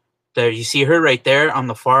Madonna. There, you see her right there on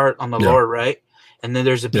the lower right, and then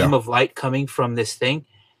there's a beam of light coming from this thing.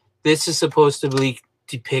 This is supposedly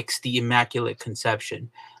depicts the Immaculate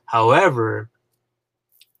Conception. However,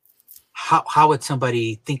 how would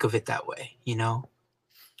somebody think of it that way?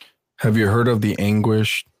 Have you heard of the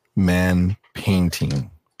Anguished Man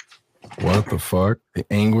painting? What the fuck? The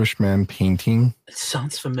Anguished Man painting? It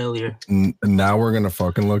sounds familiar. Now we're gonna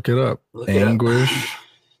fucking look it up. Anguished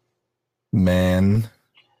Man.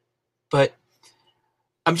 But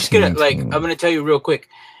I'm just gonna I'm gonna tell you real quick.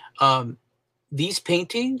 These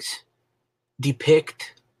paintings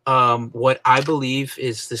depict what I believe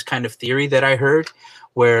is this kind of theory that I heard,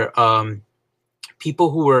 where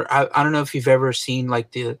people who were I don't know if you've ever seen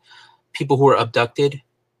like the people who were abducted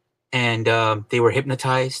and they were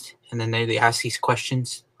hypnotized, and then they ask these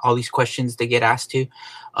questions, all these questions they get asked to.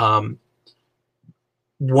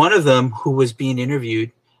 One of them who was being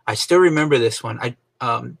interviewed, I still remember this one.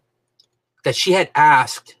 That she had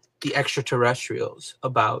asked the extraterrestrials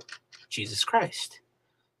about Jesus Christ.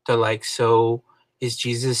 They're like, so is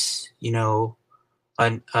Jesus,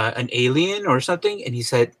 an alien or something? And he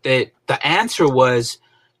said that the answer was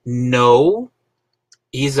no,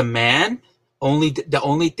 he's a man. The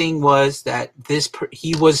only thing was that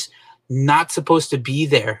he was not supposed to be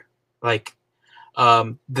there. Like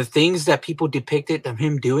the things that people depicted of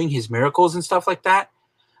him doing, his miracles and stuff like that,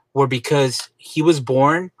 were because he was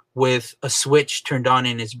born with a switch turned on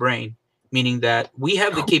in his brain, meaning that we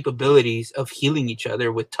have the capabilities of healing each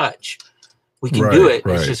other with touch. We can do it.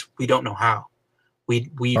 Right. It's just we don't know how. All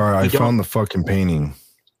right, I found the fucking painting.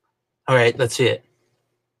 All right, let's see it.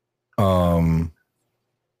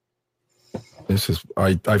 This is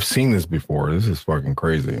I've seen this before. This is fucking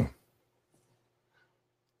crazy.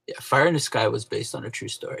 Yeah, Fire in the Sky was based on a true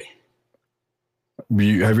story. Have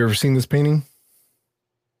you ever seen this painting?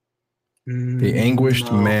 The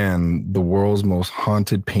Anguished Man, the world's most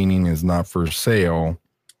haunted painting, is not for sale.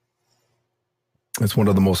 It's one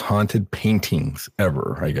of the most haunted paintings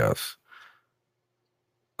ever, I guess.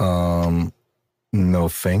 No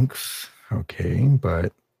thanks. Okay,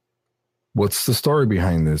 but what's the story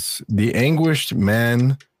behind this? The Anguished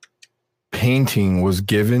Man painting was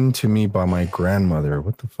given to me by my grandmother.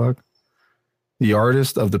 What the fuck? The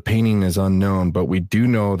artist of the painting is unknown, but we do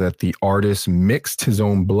know that the artist mixed his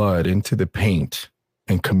own blood into the paint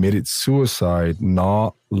and committed suicide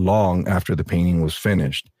not long after the painting was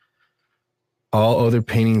finished. All other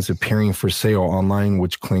paintings appearing for sale online,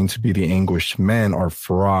 which claim to be the Anguished Man, are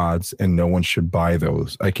frauds, and no one should buy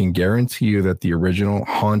those. I can guarantee you that the original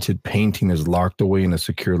haunted painting is locked away in a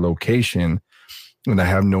secure location, and I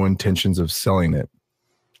have no intentions of selling it.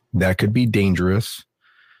 That could be dangerous,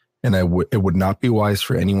 and it would not be wise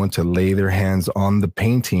for anyone to lay their hands on the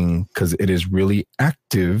painting because it is really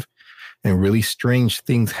active, and really strange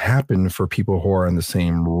things happen for people who are in the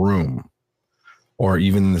same room or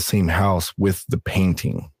even in the same house with the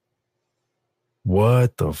painting.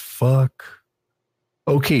 What the fuck?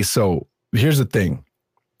 Okay, so here's the thing.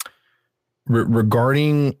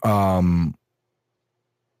 Regarding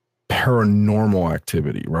paranormal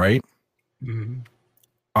activity, right? Mm-hmm.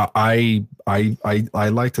 I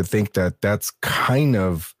like to think that that's kind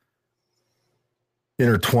of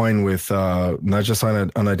intertwined with not just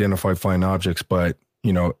unidentified flying objects, but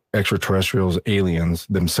extraterrestrials, aliens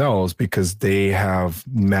themselves, because they have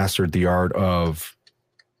mastered the art of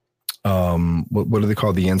what do they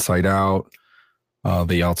call the inside out,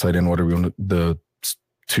 the outside in, whatever you want, the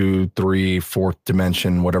 2, 3, 4th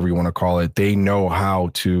dimension, whatever you want to call it. They know how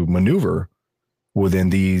to maneuver within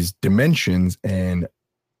these dimensions, and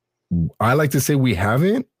I like to say we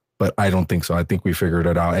haven't, but I don't think so. I think we figured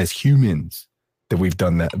it out as humans that we've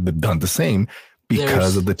done the same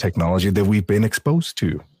because of the technology that we've been exposed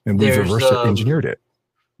to, and we've reverse engineered it.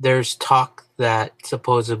 There's talk that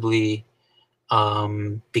supposedly,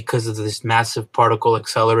 because of this massive particle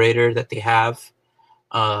accelerator that they have,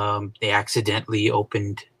 they accidentally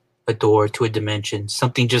opened a door to a dimension,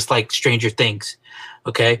 something just like Stranger Things.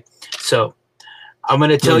 Okay, so I'm going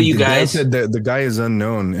to tell you guys. The guy is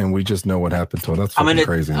unknown, and we just know what happened to him. That's fucking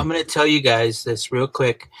crazy. I'm going to tell you guys this real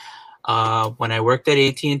quick. When I worked at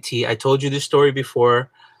AT&T, I told you this story before.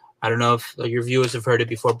 I don't know if your viewers have heard it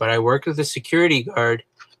before, but I worked with a security guard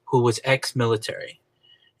who was ex-military.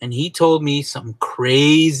 And he told me some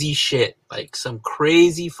crazy shit, like some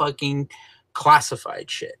crazy fucking classified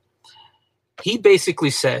shit. He basically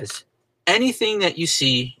says anything that you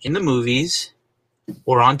see in the movies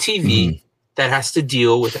or on TV that has to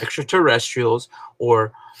deal with extraterrestrials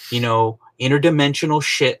or, interdimensional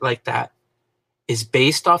shit like that is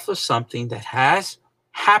based off of something that has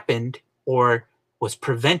happened or was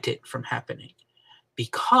prevented from happening,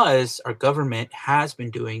 because our government has been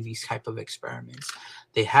doing these type of experiments.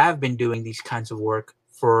 They have been doing these kinds of work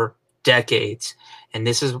for decades. And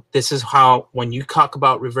this is how, when you talk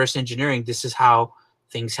about reverse engineering, this is how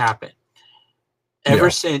things happen. Ever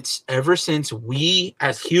since we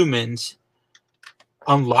as humans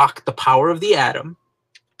unlocked the power of the atom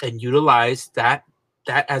and utilized that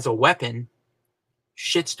as a weapon,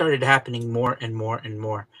 shit started happening more and more and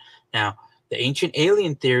more. Now, the ancient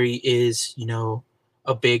alien theory is,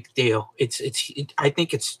 a big deal. I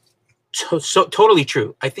think it's so totally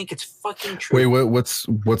true. I think it's fucking true. Wait,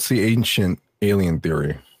 what's the ancient alien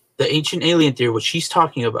theory? the ancient alien theory, what she's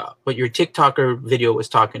talking about, what your TikToker video was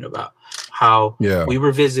talking about, how we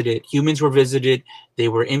were visited, humans were visited, they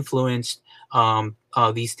were influenced.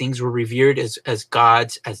 These things were revered as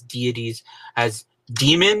gods, as deities, as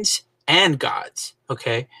demons and gods.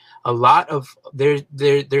 Okay, a lot of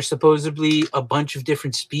there's supposedly a bunch of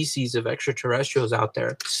different species of extraterrestrials out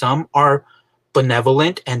there. Some are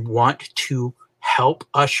benevolent and want to help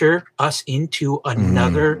usher us into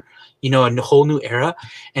another, a whole new era,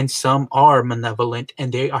 and some are malevolent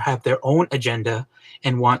and they have their own agenda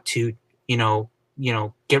and want to,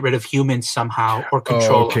 get rid of humans somehow or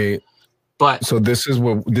control them. But so this is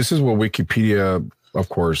what Wikipedia, of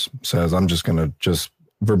course, says. I'm just gonna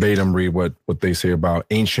verbatim read what they say about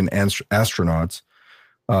ancient astronauts.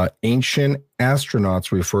 Ancient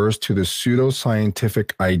astronauts refers to the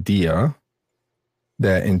pseudoscientific idea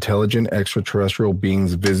that intelligent extraterrestrial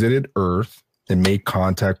beings visited Earth and made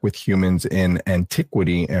contact with humans in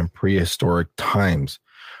antiquity and prehistoric times.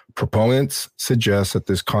 Proponents suggest that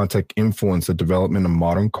this contact influenced the development of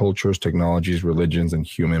modern cultures, technologies, religions, and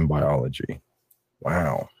human biology.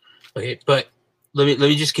 Wow. Okay, but let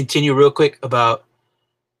me just continue real quick about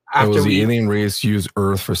after the alien race use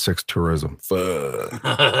Earth for sex tourism.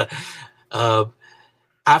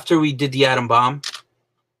 After we did the atom bomb,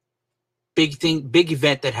 big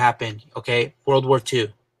event that happened. Okay, World War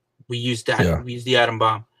II. We used that. Yeah. We used the atom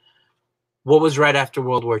bomb. What was right after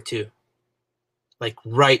World War II? Like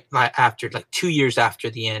 2 years after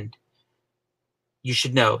the end. You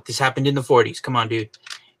should know. This happened in the 40s. Come on, dude.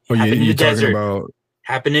 Happened in the desert.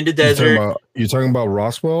 Happened in the desert. You're talking about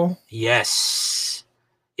Roswell? Yes.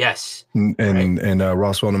 And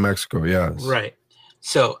Roswell, New Mexico. Yes. Right.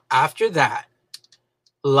 So after that,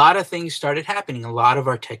 a lot of things started happening. A lot of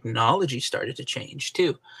our technology started to change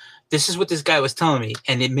too. This is what this guy was telling me,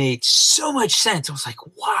 and it made so much sense. I was like,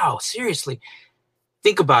 wow, seriously.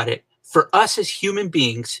 Think about it. For us as human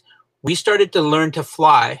beings, we started to learn to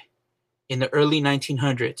fly in the early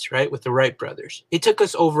 1900s, right, with the Wright brothers. It took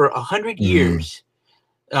us over 100 years.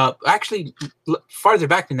 Actually, farther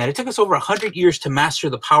back than that, it took us over 100 years to master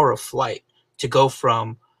the power of flight, to go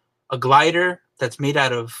from a glider that's made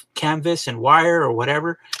out of canvas and wire or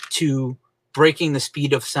whatever to breaking the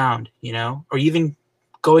speed of sound, or even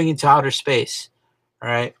going into outer space. All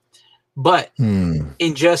right. But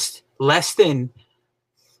in just less than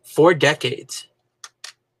 4 decades,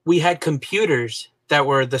 we had computers that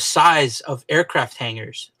were the size of aircraft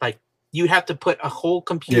hangars. Like you'd have to put a whole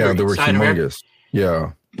computer they were humongous.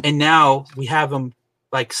 Yeah. And now we have them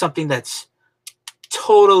like something that's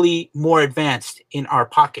totally more advanced in our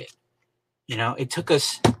pocket. It took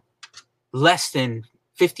us less than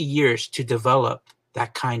 50 years to develop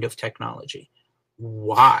that kind of technology.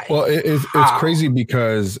 Why? Well, it's crazy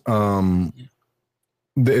because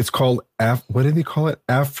it's called what did they call it?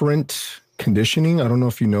 Afferent conditioning. I don't know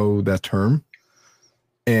if you know that term.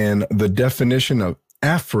 And the definition of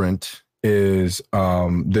afferent is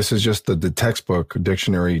this is just the textbook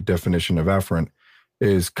dictionary definition of afferent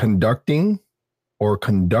is conducting or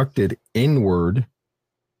conducted inward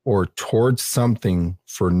or towards something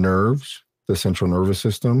for nerves, the central nervous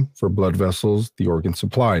system, for blood vessels, the organ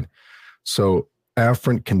supplied. So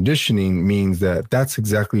afferent conditioning means that that's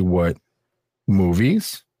exactly what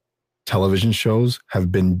movies, television shows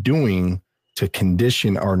have been doing to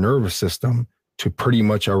condition our nervous system to pretty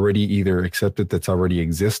much already either accept it that's already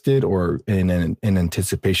existed or in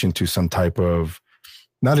anticipation to some type of,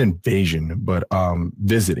 not invasion, but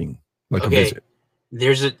visiting, like a visit.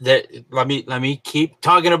 Let me keep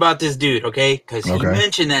talking about this dude, okay? Because he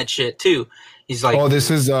mentioned that shit too. He's like, oh, this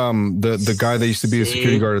is the guy that used to be a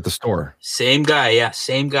security guard at the store. Same guy, yeah,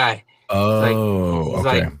 same guy. Oh,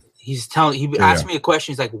 okay. He asked me a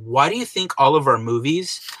question. He's like, why do you think all of our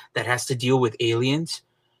movies that has to deal with aliens,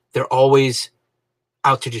 they're always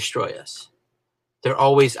out to destroy us? They're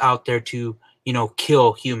always out there to,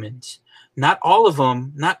 kill humans. Not all of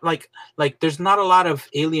them, not like there's not a lot of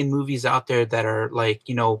alien movies out there that are like,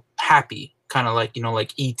 happy, kind of like,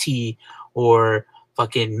 like E.T. or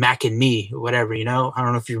fucking Mac and Me or whatever, I don't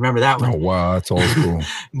know if you remember that one. Oh, wow, that's old school.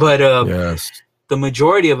 But yes, the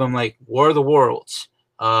majority of them, like War of the Worlds,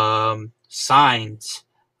 Signs,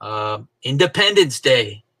 Independence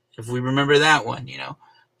Day, if we remember that one,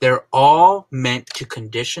 they're all meant to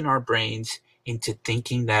condition our brains into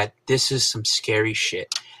thinking that this is some scary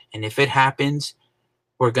shit. And if it happens,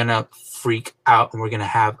 we're going to freak out and we're going to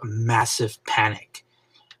have a massive panic.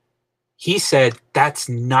 He said that's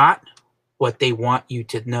not what they want you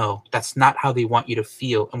to know. That's not how they want you to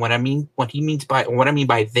feel. And what I mean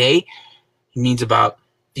by they, he means about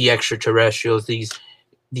the extraterrestrials, these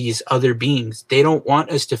these other beings. They don't want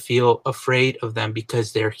us to feel afraid of them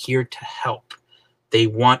because they're here to help. They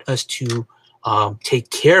want us to take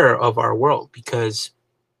care of our world, because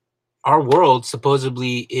our world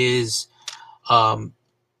supposedly is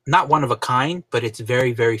not one of a kind, but it's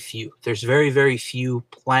very, very few. There's very, very few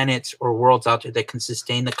planets or worlds out there that can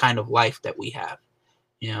sustain the kind of life that we have,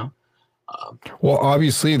 you know? Well,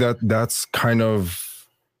 obviously that's kind of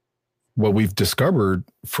what we've discovered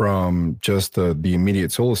from just the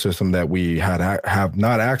immediate solar system that we have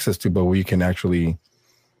not access to, but we can actually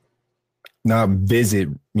not visit,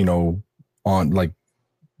 you know, on like,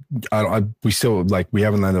 we still, like, we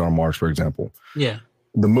haven't landed on Mars, for example. Yeah.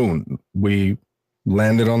 The moon, we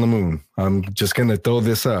landed on the moon. I'm just going to throw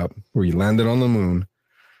this up. We landed on the moon.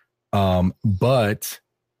 But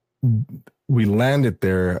we landed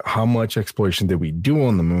there. How much exploration did we do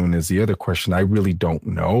on the moon is the other question. I really don't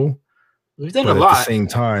know. We've done but a lot. At the same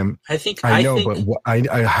time, I know, but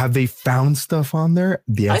have they found stuff on there?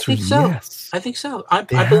 The answer is yes. I think so. I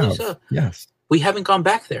believe so. Yes. We haven't gone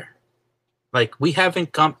back there. Like, we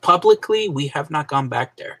haven't gone publicly. We have not gone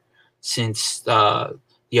back there since the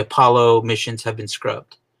Apollo missions have been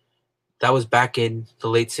scrubbed. That was back in the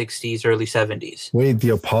late 60s, early 70s. Wait, the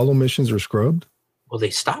Apollo missions are scrubbed? Well, they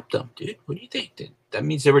stopped them, dude. What do you think? That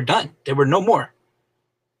means they were done. They were no more.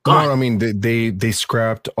 Gone. No, I mean they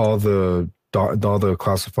scrapped all the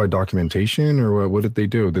classified documentation, or what did they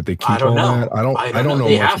do? Did they keep all that? I don't know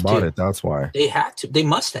much about it. That's why they had to. They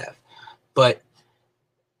must have. But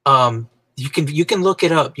you can look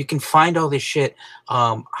it up. You can find all this shit.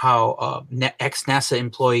 How ex-NASA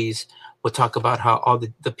employees would talk about how all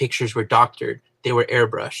the pictures were doctored. They were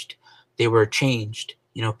airbrushed. They were changed.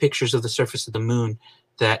 You know, pictures of the surface of the moon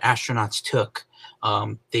that astronauts took.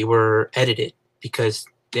 They were edited because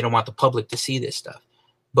they don't want the public to see this stuff.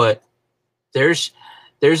 But there's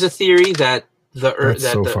a theory that the Earth.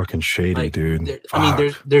 That's so fucking shady, like, dude. I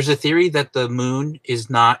mean, there's a theory that the moon is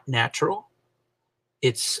not natural.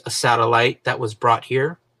 It's a satellite that was brought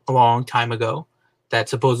here a long time ago. That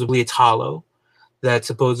supposedly it's hollow. That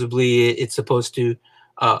supposedly it's supposed to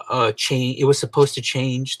change. It was supposed to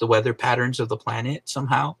change the weather patterns of the planet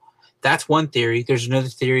somehow. That's one theory. There's another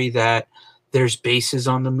theory that there's bases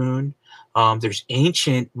on the moon. There's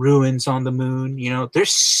ancient ruins on the moon. You know,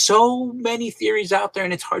 there's so many theories out there,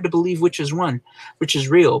 and it's hard to believe which is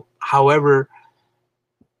real. However,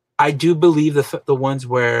 I do believe the ones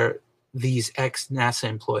where these ex-NASA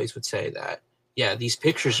employees would say that, yeah, these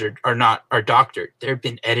pictures are doctored. They've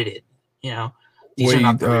been edited. You know, these are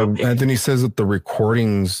not the real pictures. Anthony says that the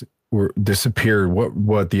recordings were disappeared.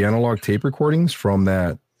 What the analog tape recordings from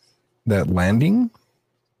that landing?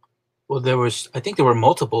 Well, I think there were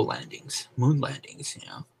multiple moon landings, you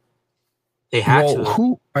know. They had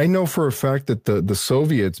to. I know for a fact that the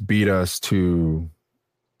Soviets beat us to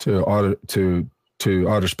outer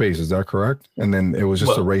space. Is that correct? And then it was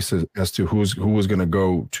just a race as to who was going to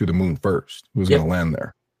go to the moon first, who was going to land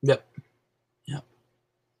there. Yep.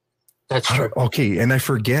 That's true. Okay, and I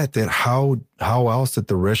forget that how else did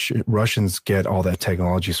the Russians get all that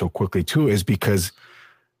technology so quickly too is because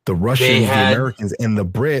the Russians, the Americans, and the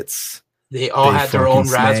Brits, they all had their own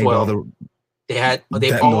Roswell. They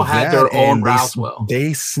all had their own Roswell.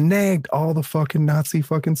 They snagged all the fucking Nazi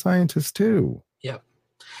fucking scientists too. Yep.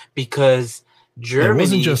 Because Germany, it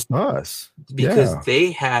wasn't just us. Because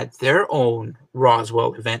they had their own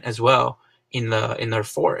Roswell event as well in those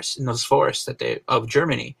forests of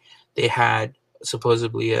Germany. They had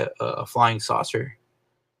supposedly a flying saucer,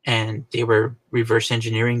 and they were reverse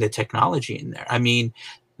engineering the technology in there. I mean,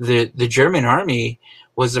 the German army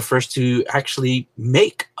was the first to actually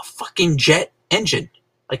make a fucking jet engine.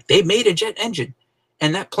 Like, they made a jet engine,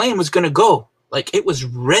 and that plane was going to go. Like, it was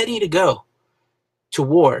ready to go to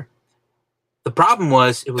war. The problem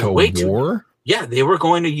was it was way too war. Yeah, they were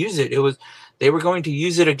going to use it. They were going to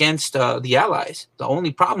use it against the Allies. The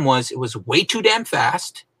only problem was it was way too damn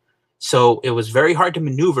fast, so it was very hard to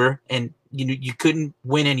maneuver, and you couldn't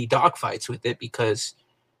win any dogfights with it because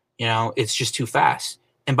it's just too fast.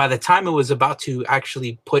 And by the time it was about to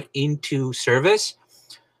actually put into service,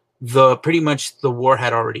 pretty much the war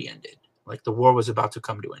had already ended. Like, the war was about to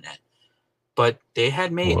come to an end. But they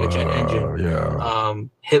had made a jet engine. Yeah.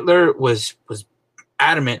 Hitler was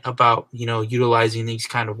adamant about utilizing these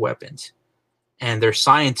kind of weapons, and their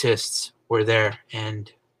scientists were there.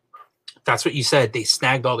 And that's what you said. They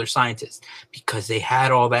snagged all their scientists because they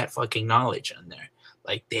had all that fucking knowledge on there.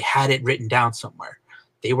 Like, they had it written down somewhere.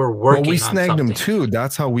 They were working. Well, we snagged them too.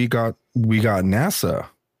 That's how we got NASA.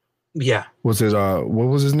 Yeah. Was it what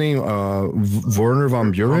was his name? Werner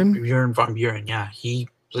von Buren? Werner von Buren. Yeah. He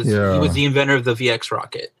was the inventor of the VX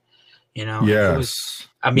rocket. Yes.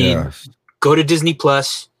 I mean, Yes. go to Disney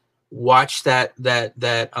Plus, watch that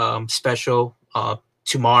special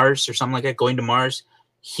to Mars or something like that, Going to Mars.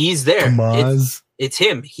 He's there. It's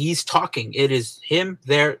him. He's talking. It is him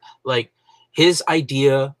there, like his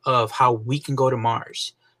idea of how we can go to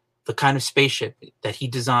Mars, the kind of spaceship that he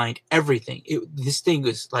designed, everything. This thing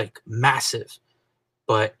was like massive,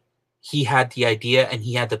 but he had the idea and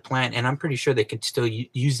he had the plan, and I'm pretty sure they can still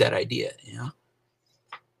use that idea, you know.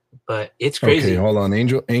 But it's crazy. Okay, hold on.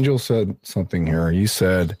 Angel said something here. He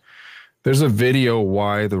said there's a video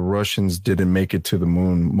why the Russians didn't make it to the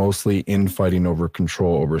moon, mostly infighting over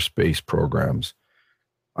control over space programs.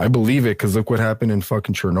 I believe it because look what happened in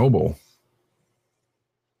fucking Chernobyl.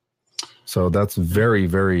 So that's very,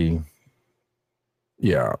 very,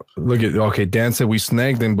 yeah. Look at, okay, Dan said we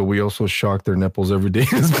snagged them, but we also shocked their nipples every day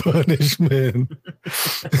as punishment.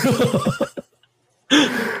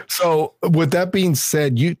 So with that being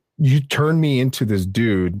said, you turned me into this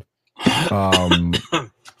dude. I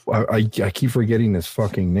keep forgetting his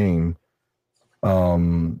fucking name.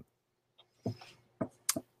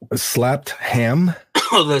 Slapped Ham.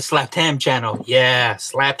 Oh, the Slapped Ham channel. Yeah,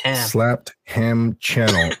 Slapped Ham. Slapped Ham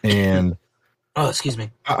channel. And oh, excuse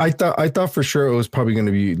me. I thought for sure it was probably going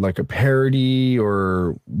to be like a parody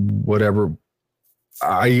or whatever.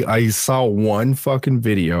 I saw one fucking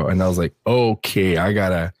video and I was like, okay, I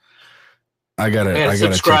gotta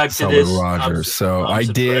subscribe to this. Roger. So I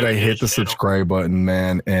did. I hit the subscribe button,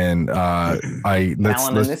 man, and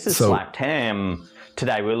this is Slapped Ham.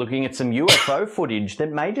 Today we're looking at some UFO footage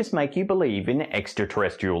that may just make you believe in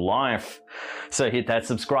extraterrestrial life. So hit that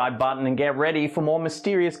subscribe button and get ready for more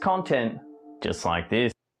mysterious content just like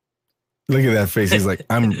this. Look at that face. He's like,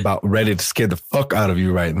 I'm about ready to scare the fuck out of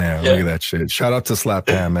you right now. Yeah. Look at that shit. Shout out to Slapped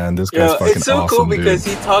Ham, man. This guy's fucking awesome. It's so cool because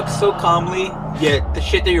he talks so calmly, yet the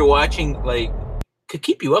shit that you're watching, like, could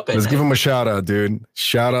keep you up at Let's night. give him a shout out, dude.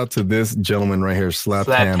 Shout out to this gentleman right here, Slapped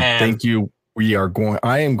Ham. Thank you.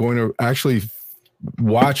 I am going to actually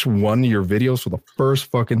watch one of your videos for the first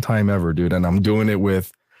fucking time ever, dude. And I'm doing it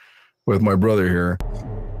with my brother here.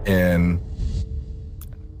 And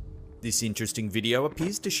this interesting video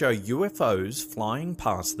appears to show UFOs flying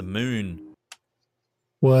past the moon.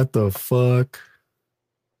 What the fuck?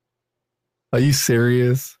 Are you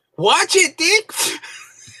serious? Watch it, Dick.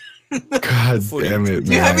 God damn it,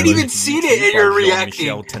 man. You haven't even seen it and you're reacting.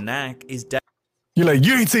 Michelle Tanak is you're like,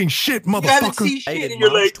 you ain't saying shit, motherfucker. You haven't seen shit and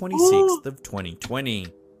you're March like, 26th of 2020.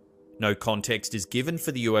 No context is given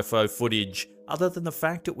for the UFO footage other than the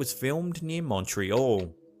fact it was filmed near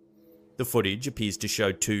Montreal. The footage appears to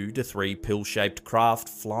show 2 to 3 pill-shaped craft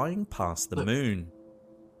flying past the moon.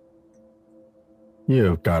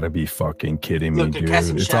 You've got to be fucking kidding me, dude.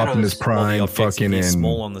 It's Optimus Prime fucking in.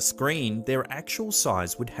 Small on the screen, their actual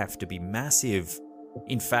size would have to be massive.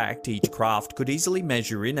 In fact, each craft could easily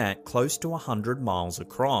measure in at close to 100 miles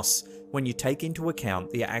across when you take into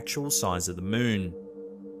account the actual size of the moon.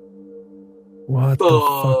 What the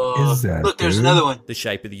fuck is that? Look, there's another one. The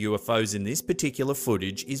shape of the UFOs in this particular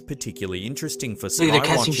footage is particularly interesting for skywatchers. Look,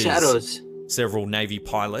 they're casting shadows. Several Navy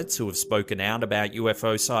pilots who have spoken out about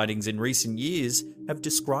UFO sightings in recent years have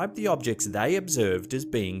described the objects they observed as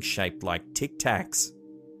being shaped like Tic Tacs.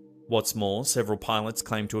 What's more, several pilots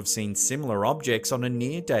claim to have seen similar objects on a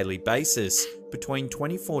near-daily basis between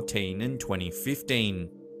 2014 and 2015.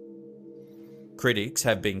 Critics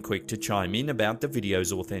have been quick to chime in about the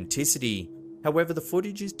video's authenticity. However, the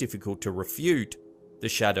footage is difficult to refute. The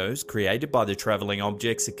shadows created by the travelling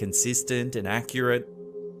objects are consistent and accurate.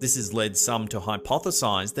 This has led some to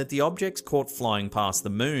hypothesize that the objects caught flying past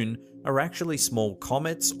the moon are actually small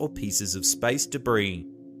comets or pieces of space debris.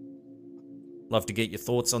 Love to get your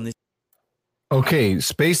thoughts on this. Okay,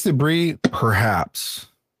 space debris, perhaps.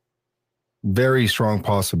 Very strong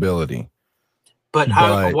possibility. But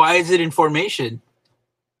why is it in formation?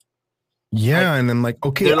 Yeah, and I'm like,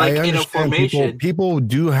 okay, I understand people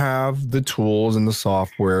do have the tools and the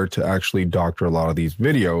software to actually doctor a lot of these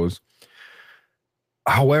videos.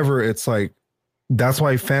 However, it's like, that's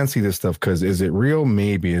why I fancy this stuff, because is it real?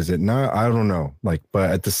 Maybe. Is it not? I don't know. Like,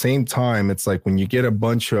 but at the same time, it's like when you get a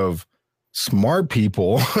bunch of smart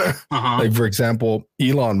people, like for example,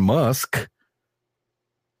 Elon Musk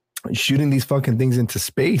shooting these fucking things into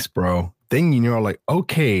space, bro. Then you know, like,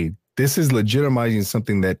 okay, this is legitimizing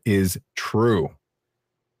something that is true.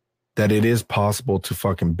 That it is possible to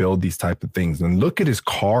fucking build these type of things. And look at his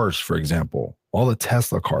cars, for example, all the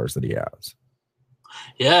Tesla cars that he has.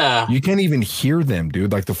 Yeah. You can't even hear them,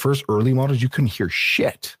 dude. Like the first early models, you couldn't hear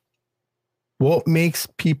shit. What makes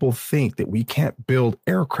people think that we can't build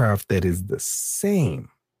aircraft that is the same?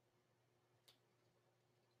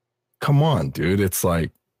 Come on, dude. It's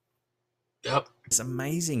like, yep. this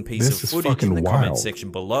amazing piece of footage in the comment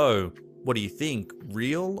section below. What do you think?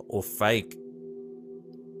 Real or fake?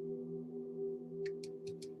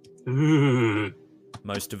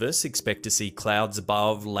 Most of us expect to see clouds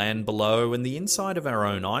above, land below, and the inside of our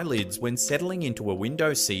own eyelids when settling into a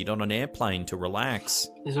window seat on an airplane to relax.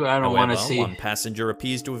 This is what I don't want to see. One passenger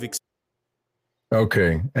appears to have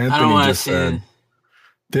Okay, Anthony just said,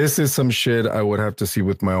 this is some shit I would have to see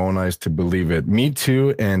with my own eyes to believe it. Me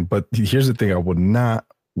too, but here's the thing I would not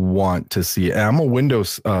want to see. I'm a window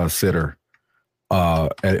sitter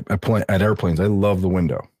at airplanes. I love the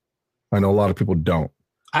window. I know a lot of people don't.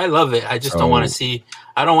 I love it. I just don't want to see.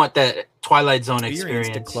 I don't want that Twilight Zone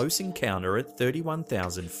experience. A close encounter at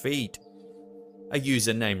 31,000 feet. A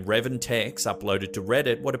user named Revantex uploaded to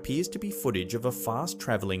Reddit what appears to be footage of a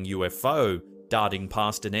fast-traveling UFO darting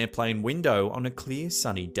past an airplane window on a clear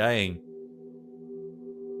sunny day.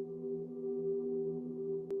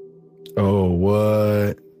 Oh,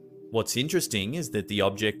 what? What's interesting is that the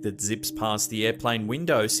object that zips past the airplane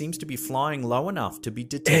window seems to be flying low enough to be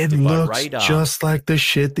detected by radar. It looks just like the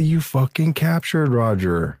shit that you fucking captured,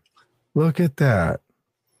 Roger. Look at that.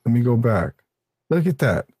 Let me go back. Look at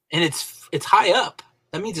that. And it's high up.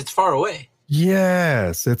 That means it's far away.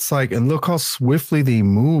 Yes. It's like, and look how swiftly they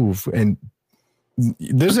move. And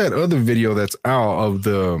there's that other video that's out of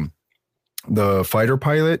the fighter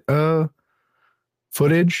pilot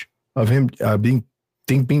footage of him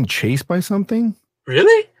being chased by something.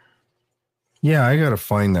 Really? Yeah, I gotta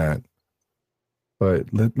find that. But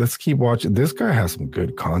let's keep watching. This guy has some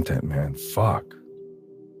good content, man. Fuck.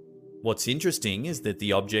 What's interesting is that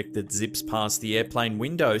the object that zips past the airplane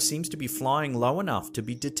window seems to be flying low enough to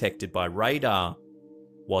be detected by radar.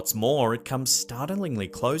 What's more, it comes startlingly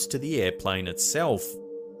close to the airplane itself.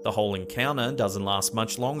 The whole encounter doesn't last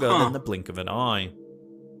much longer than the blink of an eye.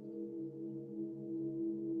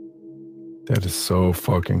 That is so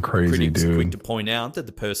fucking crazy, Critics dude. Are quick to point out that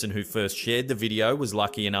the person who first shared the video was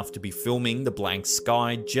lucky enough to be filming the blank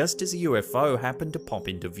sky just as a UFO happened to pop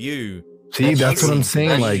into view. See, that's what I'm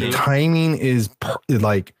saying. Like, timing is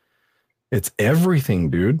like, it's everything,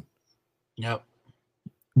 dude. Yep.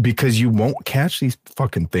 Because you won't catch these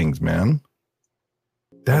fucking things, man.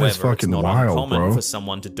 That is fucking wild, bro. For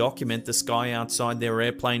someone to document the sky outside their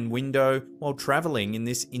airplane window while traveling in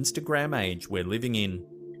this Instagram age we're living in.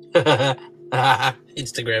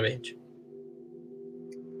 Instagram age.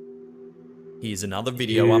 Here's another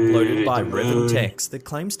video uploaded by Revantex that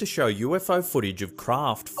claims to show UFO footage of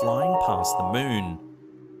craft flying past the moon.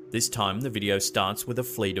 This time the video starts with a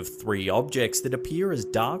fleet of 3 objects that appear as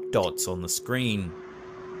dark dots on the screen.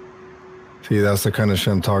 See, that's the kind of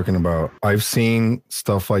shit I'm talking about. I've seen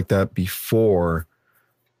stuff like that before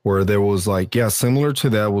where there was like, yeah, similar to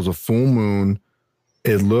that was a full moon.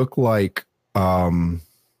 It looked like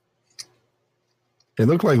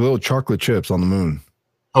little chocolate chips on the moon.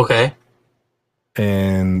 Okay.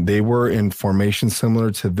 And they were in formation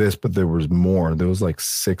similar to this, but there was more. There was like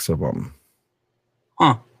 6 of them.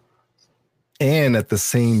 Huh. And at the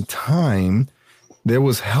same time, there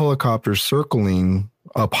was helicopters circling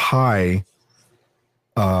up high,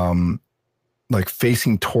 like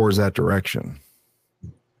facing towards that direction.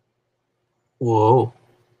 Whoa.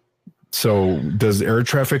 So does air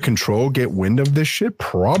traffic control get wind of this shit?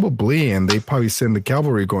 Probably. And they probably send the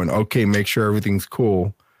cavalry going, okay, make sure everything's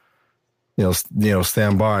cool. You know,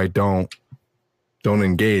 stand by. Don't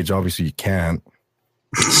engage. Obviously you can't.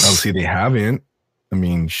 Obviously they haven't. I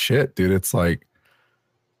mean, shit, dude. It's like,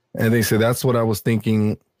 and they say, that's what I was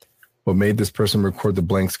thinking. What made this person record the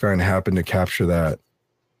blank sky and happen to capture that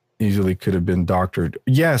easily could have been doctored.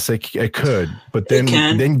 Yes, it could. But then you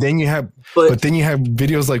have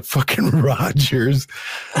videos like fucking Rogers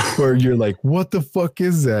where you're like, what the fuck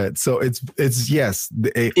is that? So it's yes,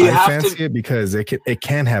 I fancy it because it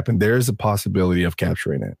can happen. There is a possibility of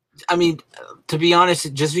capturing it. I mean, to be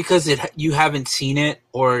honest, just because you haven't seen it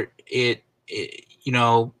or it you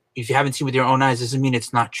know, if you haven't seen it with your own eyes doesn't mean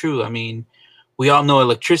it's not true. I mean, we all know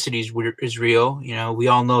electricity is real. You know, we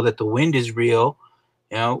all know that the wind is real.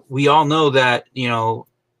 You know, we all know that, you know,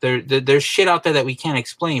 there's shit out there that we can't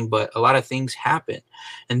explain, but a lot of things happen.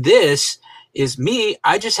 And this is me.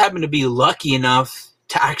 I just happen to be lucky enough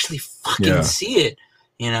to actually fucking see it.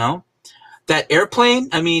 You know, that airplane.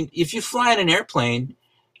 I mean, if you fly in an airplane,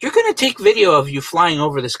 you're going to take video of you flying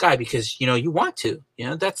over the sky because, you know, you want to. You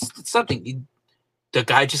know, that's something. The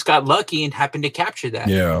guy just got lucky and happened to capture that.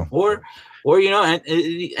 Yeah. Or you know,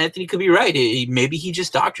 Anthony could be right. Maybe he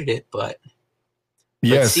just doctored it, but.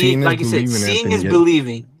 Yeah, like you said, seeing is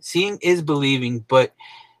believing. Seeing is believing, but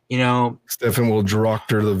you know, Stefan will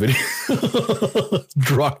doctor the video.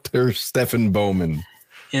 Doctor Stefan Bowman.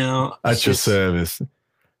 You know, I just service.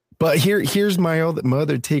 But here's my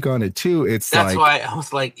other take on it too. That's why I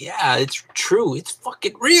was like, yeah, it's true. It's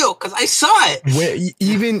fucking real because I saw it.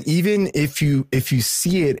 Even if you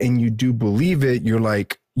see it and you do believe it, you're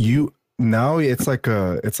like now it's like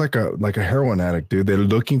a heroin addict, dude. They're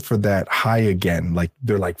looking for that high again. Like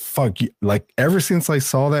they're like, fuck you. Like ever since I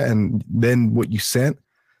saw that and then what you sent,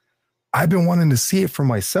 I've been wanting to see it for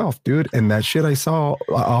myself, dude. And that shit I saw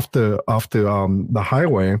off the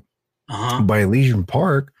highway by Elysian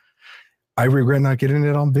Park, I regret not getting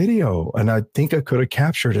it on video. And I think I could have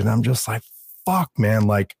captured it. And I'm just like, fuck, man.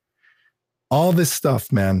 Like all this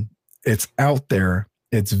stuff, man, it's out there.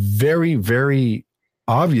 It's very, very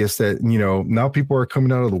obvious that, you know, now people are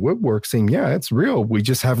coming out of the woodwork saying, yeah, it's real. We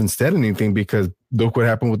just haven't said anything because look what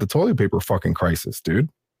happened with the toilet paper fucking crisis, dude.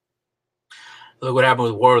 Look what happened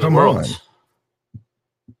with War of the Worlds.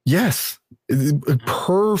 Yes.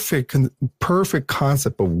 Perfect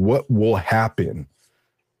concept of what will happen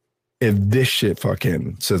if this shit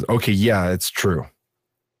fucking says, okay, yeah, it's true.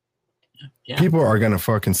 Yeah. People are going to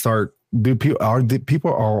fucking start.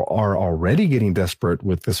 People are already getting desperate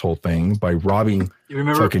with this whole thing by robbing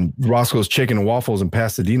fucking Roscoe's Chicken and Waffles in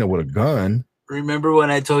Pasadena with a gun. Remember when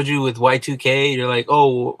I told you with Y2K, you're like,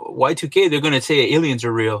 oh, Y2K, they're going to say aliens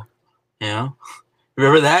are real. You know,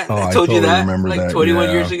 remember that? Oh, I told you that like that.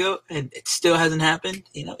 21 years ago, and it still hasn't happened.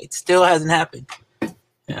 You know, it still hasn't happened.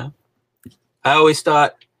 Yeah, I always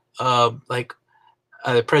thought,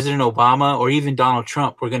 President Obama or even Donald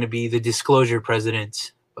Trump were going to be the disclosure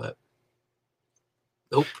presidents, but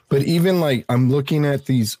nope. But even like I'm looking at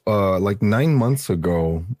these, like 9 months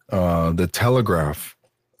ago, the Telegraph,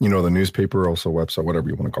 you know, the newspaper, also website, whatever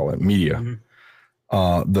you want to call it, media. Mm-hmm.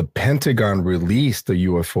 The Pentagon released a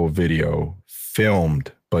UFO video filmed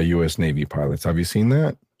by U.S. Navy pilots. Have you seen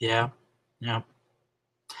that? Yeah. Yeah.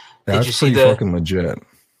 That's pretty fucking legit.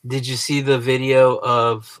 Did you see the video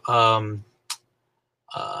of that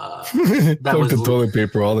was the toilet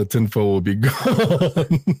paper, all the tinfoil will be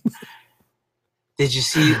gone. Did you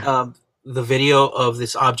see the video of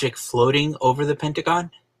this object floating over the Pentagon?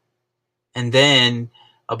 And then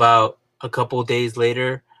about a couple of days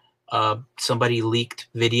later, somebody leaked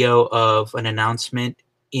video of an announcement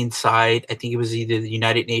inside, I think it was either the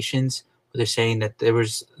United Nations, where they're saying that there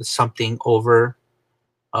was something over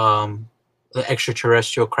the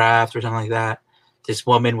extraterrestrial craft or something like that. This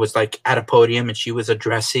woman was like at a podium and she was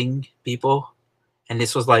addressing people, and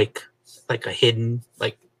this was like a hidden,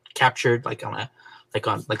 like captured, like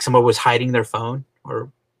someone was hiding their phone, or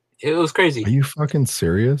it was crazy. Are you fucking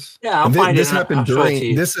serious? Yeah, I'll find this it. Happened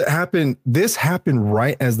during this happened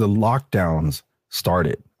right as the lockdowns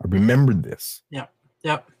started. I remembered this. Yeah.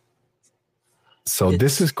 Yep. So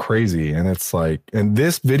this is crazy, and it's like, and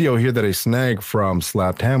this video here that I snagged from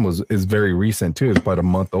Slapped Ham is very recent too. It's about a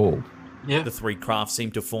month old. Yeah. The three craft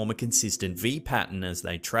seem to form a consistent V pattern as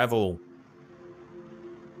they travel.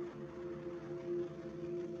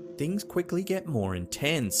 Things quickly get more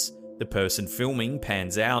intense. The person filming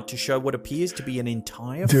pans out to show what appears to be an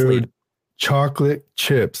entire fleet. Chocolate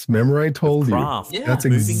chips. Remember I told you? Yeah. That's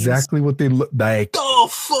exactly what they look like. Oh,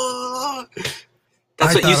 fuck.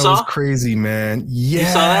 That's what you saw? It was crazy, man. Yes. You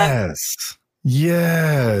saw that?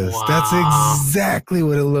 Yes. Wow. That's exactly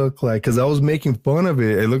what it looked like. Because I was making fun of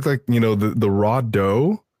it. It looked like, you know, the raw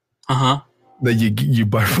dough. Uh-huh. That you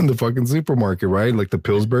buy from the fucking supermarket, right? Like the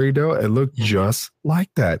Pillsbury dough. It looked just like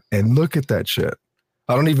that. And look at that shit.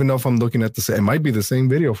 I don't even know if I'm looking at the same. It might be the same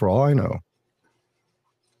video for all I know.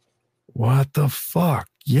 What the fuck?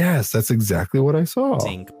 Yes, that's exactly what I saw.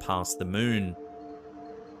 Think past the moon.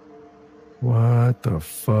 What the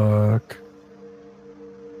fuck?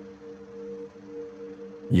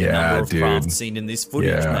 Yeah, the number of dude. craft seen in this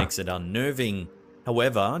footage makes it unnerving.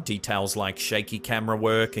 However, details like shaky camera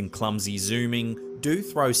work and clumsy zooming do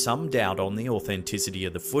throw some doubt on the authenticity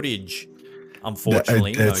of the footage.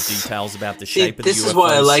 Unfortunately, no details about the shape of the UFO this is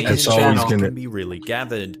why I like his channel. Can be really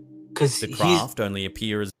gathered. Because the craft only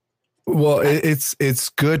appears. Well, it's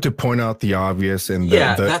good to point out the obvious and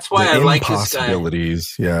that's why I like this guy.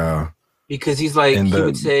 Yeah. Because he's like, he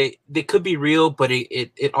would say they could be real, but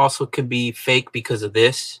it also could be fake because of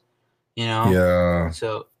this, you know? Yeah.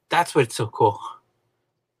 So that's what's so cool.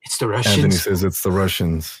 It's the Russians. Anthony says it's the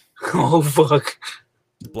Russians. Oh, fuck.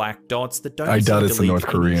 Black dots that don't I doubt it's the North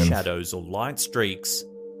Koreans. Shadows or light streaks.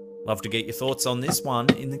 Love to get your thoughts on this one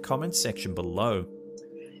in the comments section below.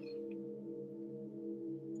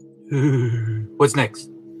 What's next?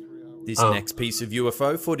 This next piece of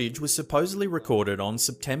UFO footage was supposedly recorded on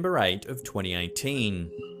September 8 of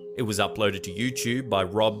 2018. It was uploaded to YouTube by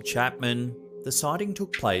Rob Chapman. The sighting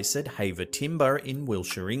took place at Haver Timber in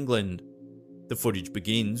Wiltshire, England. The footage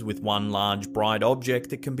begins with one large bright object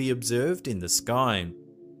that can be observed in the sky.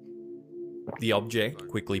 The object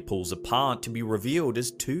quickly pulls apart to be revealed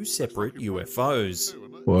as two separate UFOs.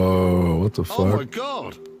 Whoa, what the fuck? Oh my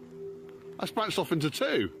god! That's branched off into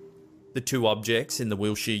two. The two objects in the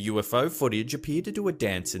Wilshire UFO footage appear to do a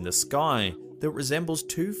dance in the sky that resembles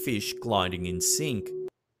two fish gliding in sync.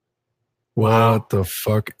 What the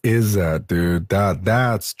fuck is that, dude?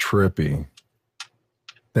 That's trippy.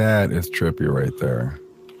 That is trippy right there.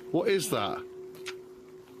 What is that?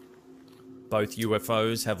 Both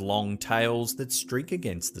UFOs have long tails that streak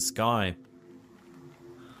against the sky.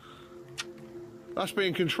 That's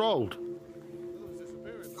being controlled.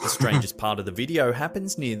 The strangest part of the video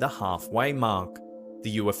happens near the halfway mark.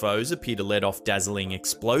 The UFOs appear to let off dazzling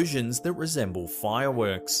explosions that resemble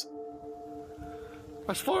fireworks.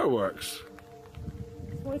 That's fireworks.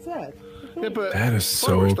 What's that? Yeah, but that is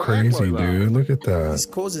so crazy, like dude. Look at that. This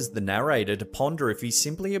causes the narrator to ponder if he's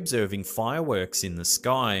simply observing fireworks in the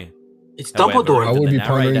sky. It's Dumbledore. I would be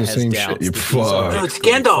pondering the same shit. You fuck. No, it's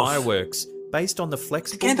Gandalf. Fireworks based on the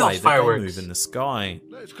flexible way that fireworks. they move in the sky.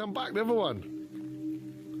 Let's come back, the other one.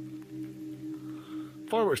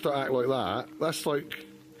 Fireworks don't act like that. That's like...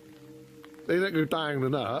 They don't go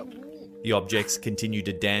dangling up. The objects continue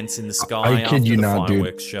to dance in the sky after the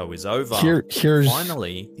fireworks show is over.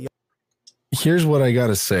 Here's what I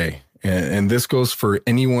gotta say, and this goes for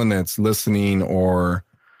anyone that's listening or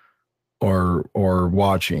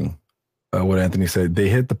watching. What Anthony said, they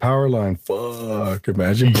hit the power line. Fuck,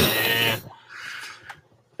 imagine.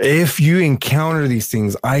 If you encounter these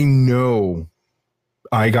things, I know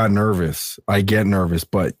I got nervous. I get nervous,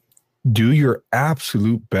 but do your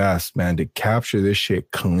absolute best, man, to capture this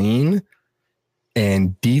shit clean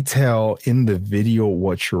and detail in the video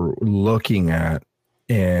what you're looking at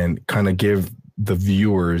and kind of give the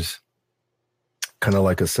viewers kind of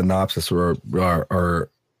like a synopsis or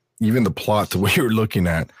even the plot to what you're looking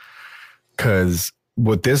at. Because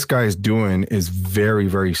what this guy's doing is very,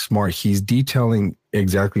 very smart. He's detailing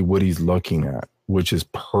exactly what he's looking at, which is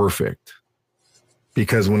perfect.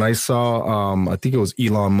 Because when I saw, I think it was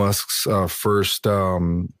Elon Musk's first,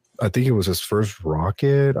 I think it was his first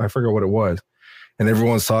rocket. I forgot what it was. And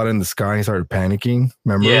everyone saw it in the sky and started panicking.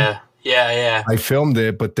 Remember? Yeah. I filmed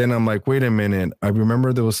it, but then I'm like, wait a minute. I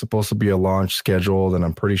remember there was supposed to be a launch scheduled, and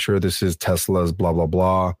I'm pretty sure this is Tesla's blah, blah,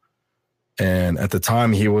 blah. And at the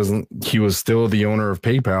time, he was still the owner of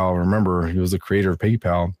PayPal. Remember, he was the creator of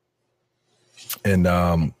PayPal. And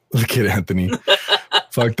look at Anthony.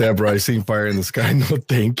 Fuck that, bro. I seen fire in the sky. No,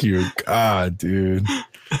 thank you. God, dude.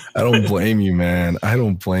 I don't blame you, man. I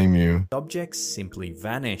don't blame you. Objects simply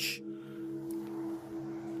vanish.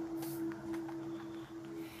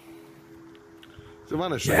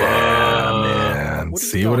 Yeah, man.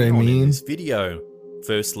 See what I mean? In this video.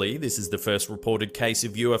 Firstly, this is the first reported case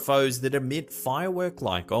of UFOs that emit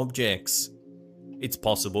firework-like objects. It's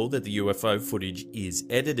possible that the UFO footage is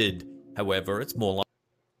edited. However, it's more like...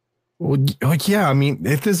 Well, yeah, I mean,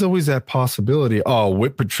 if there's always that possibility. Oh,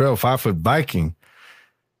 Whip Patrol, 5-foot Viking.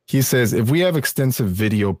 He says, if we have extensive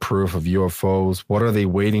video proof of UFOs, what are they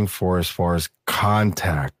waiting for as far as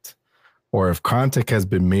contact? Or if contact has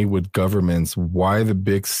been made with governments, why the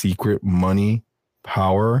big secret money,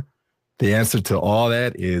 power? The answer to all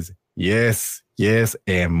that is yes, yes,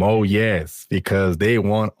 and more yes, because they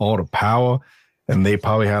want all the power, and they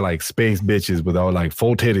probably had like space bitches with all like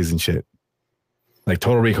full titties and shit, like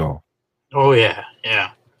Total Recall. Oh yeah.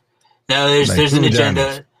 Now there's an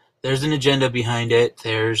agenda. There's an agenda behind it.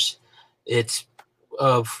 It's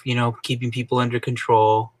of keeping people under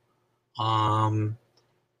control.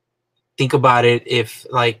 Think about it. If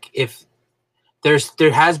there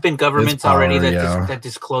has been governments already that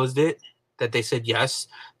disclosed it, that they said yes,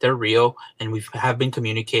 they're real, and we have been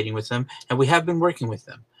communicating with them, and we have been working with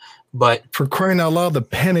them. But for crying out loud, the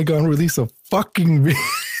Pentagon released a fucking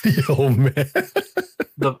video, man.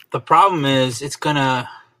 The problem is it's gonna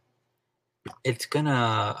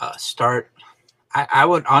start. I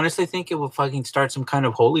would honestly think it will fucking start some kind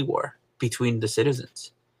of holy war between the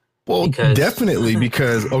citizens. Well, definitely,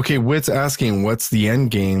 because, okay, Wit's asking, what's the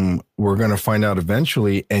end game? We're going to find out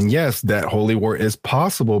eventually. And yes, that holy war is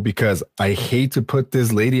possible, because I hate to put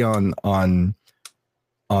this lady on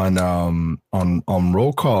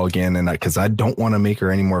roll call again, and because I don't want to make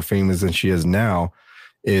her any more famous than she is now,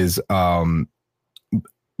 is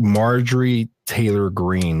Marjorie Taylor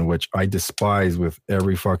Greene, which I despise with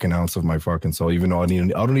every fucking ounce of my fucking soul, even though I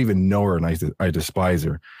don't even know her, and I despise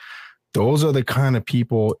her. Those are the kind of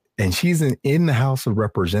people, and she's in the House of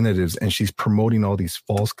Representatives, and she's promoting all these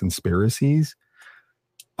false conspiracies.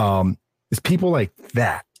 It's people like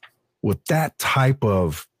that, with that type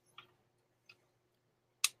of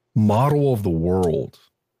model of the world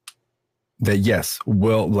that, yes,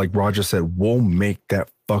 well, like Roger said, will make that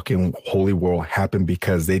fucking holy world happen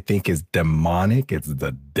because they think it's demonic, it's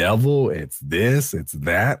the devil, it's this, it's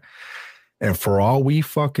that. And for all we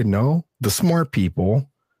fucking know, the smart people,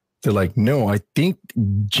 they're like, no, I think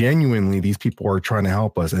genuinely these people are trying to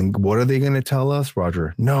help us. And what are they going to tell us,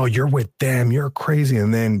 Roger? No, you're with them. You're crazy.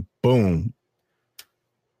 And then boom,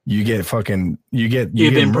 you get been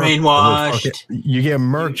brainwashed. You get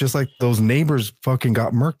murked just like those neighbors fucking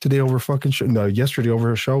got murked today over fucking yesterday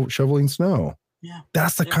over shoveling snow. Yeah.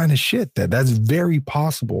 That's the kind of shit that's very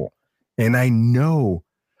possible. And I know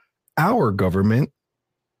our government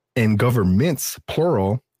and governments,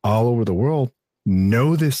 plural, all over the world,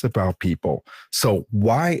 know this about people. So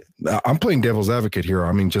why, I'm playing devil's advocate here.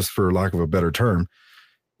 I mean, just for lack of a better term,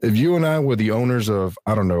 if you and I were the owners of,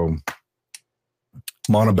 I don't know,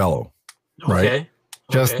 Montebello, right?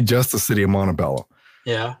 Just the city of Montebello.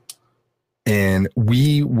 Yeah. And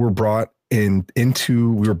we were brought we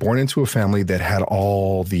were born into a family that had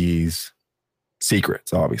all these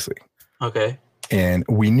secrets, obviously. Okay. And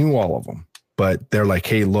we knew all of them, but they're like,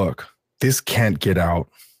 hey, look, this can't get out.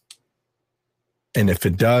 And if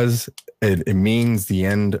it does, it means the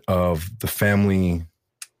end of the family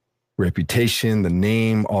reputation, the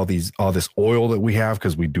name, all this oil that we have,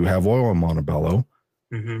 because we do have oil in Montebello.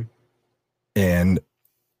 Mm-hmm.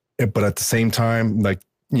 But at the same time, like,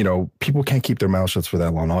 you know, people can't keep their mouths shut for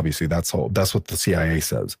that long. Obviously, that's what the CIA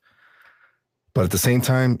says. But at the same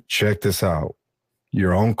time, check this out.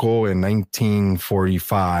 Your uncle in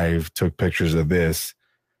 1945 took pictures of this,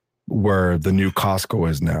 where the new Costco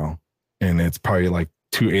is now. And it's probably like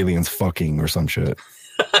 2 aliens fucking or some shit.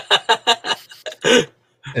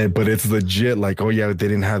 But it's legit like, oh yeah, they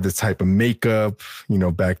didn't have this type of makeup, you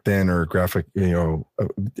know, back then, or graphic, you know,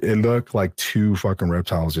 it looked like 2 fucking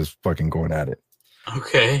reptiles just fucking going at it.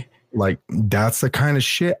 Okay. Like, that's the kind of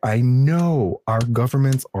shit I know our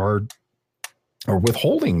governments are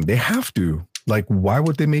withholding. They have to. Like, why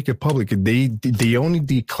would they make it public? They only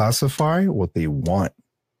declassify what they want.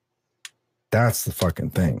 That's the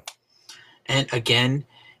fucking thing. And again,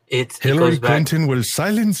 Hillary Clinton will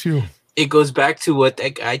silence you. It goes back to what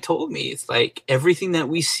that guy told me. It's like everything that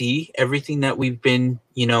we see, everything that we've been,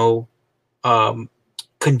 you know,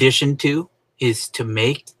 conditioned to, is to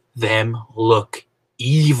make them look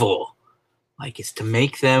evil. Like, it's to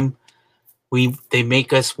make them, they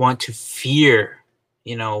make us want to fear,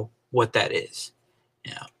 you know, what that is.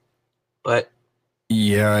 Yeah. But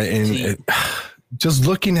yeah, and just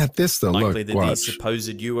looking at this, though, likely that these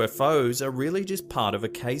supposed UFOs are really just part of a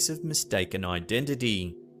case of mistaken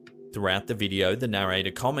identity. Throughout the video, the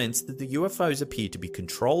narrator comments that the UFOs appear to be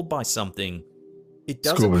controlled by something. It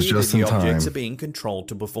does appear that the objects are being controlled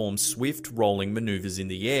to perform swift rolling maneuvers in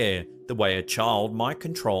the air, the way a child might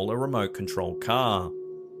control a remote-controlled car.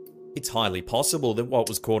 It's highly possible that what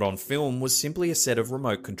was caught on film was simply a set of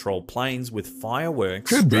remote-controlled planes with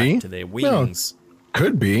fireworks strapped to their wings. No,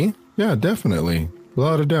 could be. Yeah, definitely.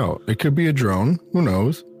 Without a doubt. It could be a drone. Who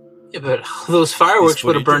knows? Yeah, but those fireworks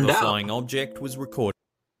would have burned out. The flying object was recorded.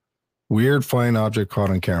 Weird flying object caught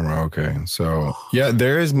on camera. Okay. So, yeah,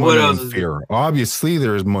 there is money and fear. Obviously,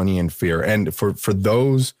 there is money and fear. And for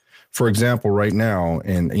those, for example, right now,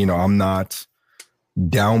 and, you know, I'm not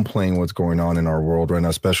downplaying what's going on in our world right now,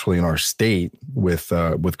 especially in our state with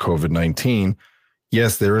COVID-19.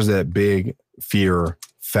 Yes, there is that big fear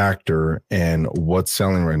factor, and what's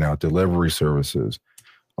selling right now: delivery services,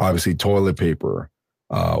 obviously toilet paper,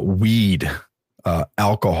 weed,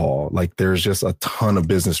 alcohol. Like, there's just a ton of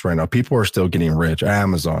business right now. People are still getting rich.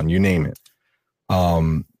 Amazon, you name it.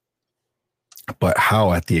 But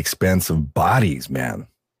how at the expense of bodies, man?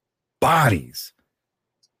 Bodies.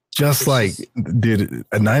 Just like did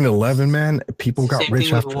a 9/11, man, people got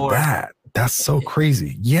rich after that. That's so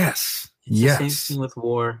crazy. Yes. Yes. The same thing with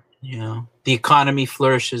war. You know, the economy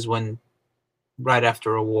flourishes right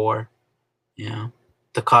after a war. You know,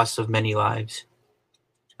 the cost of many lives.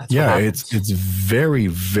 Yeah, it's very,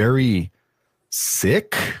 very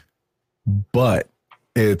sick, but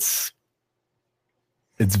it's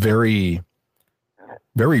very,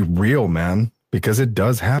 very real, man, because it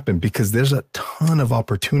does happen, because there's a ton of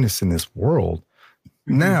opportunists in this world.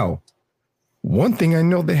 Mm-hmm. Now, one thing I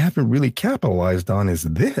know they haven't really capitalized on is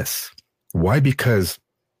this. Why? Because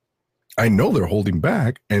I know they're holding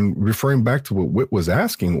back, and referring back to what Whit was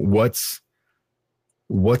asking, what's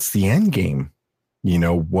the end game? You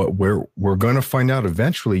know, what we're going to find out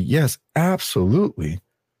eventually. Yes, absolutely.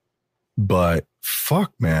 But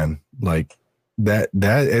fuck, man, like that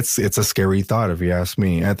it's a scary thought, if you ask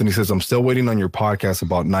me. Anthony says, I'm still waiting on your podcast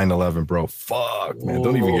about 9/11, bro. Fuck, man.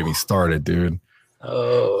 Don't even get me started, dude.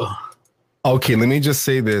 Oh. Okay, let me just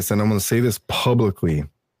say this, and I'm going to say this publicly.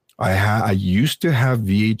 I used to have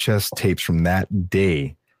VHS tapes from that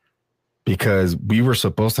day because we were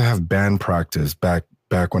supposed to have band practice back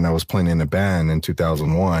when I was playing in a band in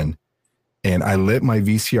 2001, and I let my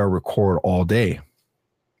VCR record all day.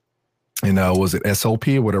 And was it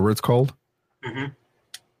SLP, whatever it's called? Mm-hmm.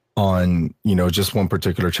 On, just one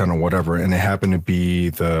particular channel, whatever. And it happened to be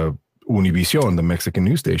the Univision, the Mexican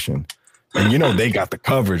news station. And they got the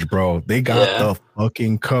coverage, bro. They got the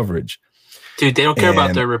fucking coverage. Dude, they don't care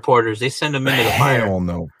about their reporters. They send them into the fire. Hell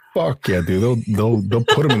no. Fuck yeah, dude. They'll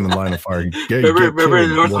put them in the line of fire. Remember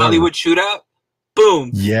the North Hollywood shootout?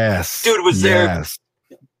 Boom. Yes. Dude was there.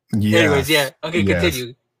 Yeah. Anyways, yeah. Okay,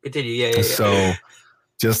 continue. Yeah. So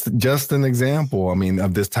just an example,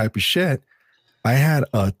 of this type of shit. I had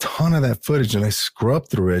a ton of that footage and I scrubbed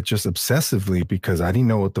through it just obsessively because I didn't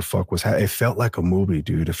know what the fuck was happening. It felt like a movie,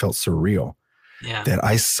 dude. It felt surreal. Yeah. That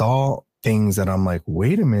I saw things that I'm like,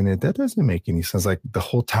 wait a minute, that doesn't make any sense. Like the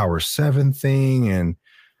whole Tower 7 thing, and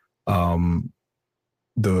no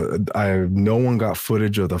one got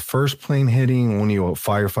footage of the first plane hitting, only a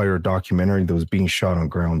firefighter documentary that was being shot on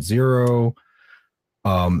Ground Zero.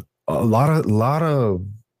 A lot of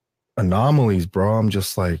anomalies, bro. I'm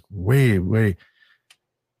just like, wait.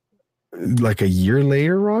 Like a year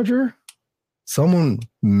later, Roger, someone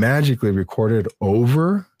magically recorded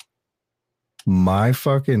over my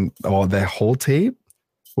fucking that whole tape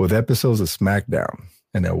with episodes of SmackDown,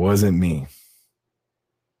 and it wasn't me.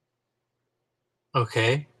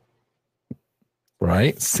 Okay.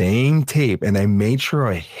 Right? Same tape, and I made sure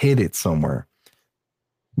I hid it somewhere.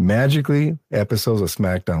 Magically, episodes of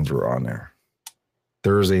SmackDowns were on there.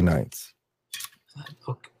 Thursday nights.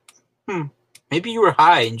 Okay. Maybe you were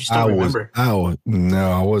high and just don't remember.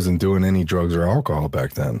 No, I wasn't doing any drugs or alcohol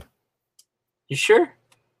back then. You sure?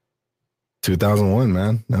 2001,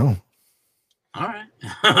 man. No. All right.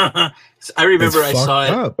 I remember I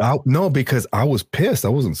saw it. No, because I was pissed. I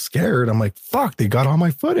wasn't scared. I'm like, fuck, they got all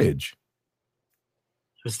my footage.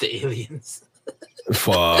 It was the aliens.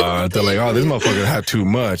 Fuck. They're like, oh, this motherfucker had too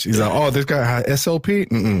much. He's like, oh, this guy had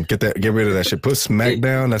SLP. Get rid of that shit. Put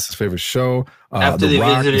SmackDown. That's his favorite show. The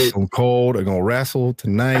Rock is Stone Cold are gonna wrestle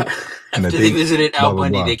tonight. After they visited Al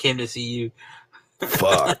Bundy, they came to see you.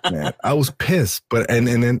 Fuck, man. I was pissed. But and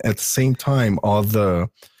then at the same time, all the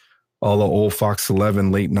old Fox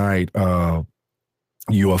 11 late night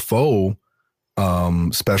UFO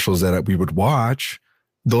specials that we would watch,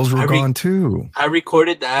 those were gone too. I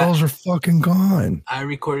recorded that. Those are fucking gone. I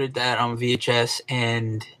recorded that on VHS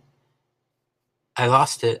and I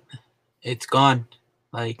lost it. It's gone.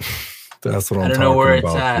 Like that's what I'm talking about. I don't know where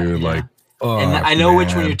it's at, dude. Yeah. Like, and I know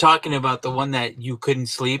which one you're talking about. The one that you couldn't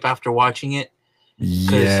sleep after watching it.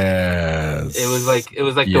 Yes, it was like the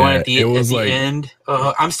one at the end.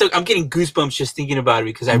 I'm getting goosebumps just thinking about it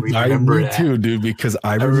because I remember that too, dude. Because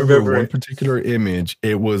I remember one particular image.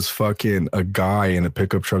 It was fucking a guy in a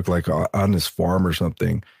pickup truck, like on his farm or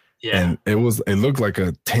something. Yeah, and it looked like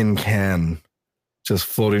a tin can just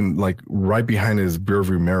floating like right behind his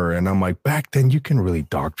rearview mirror. And I'm like, back then you can really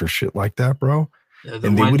doctor shit like that, bro. Yeah,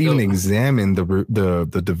 and they would even examine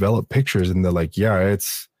the developed pictures, and they're like, yeah,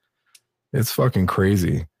 it's fucking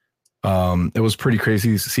crazy. It was pretty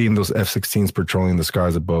crazy seeing those F-16s patrolling the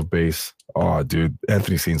skies above base. Oh, dude,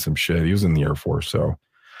 Anthony's seen some shit. He was in the Air Force, so.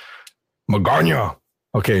 Magana.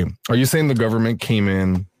 Okay, are you saying the government came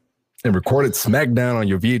in and recorded SmackDown on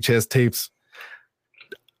your VHS tapes?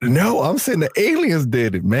 No, I'm saying the aliens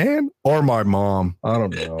did it, man. Or my mom. I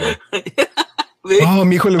don't know. Oh,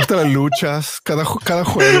 mi hijo le gusta las luchas. Cada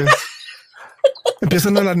jueves.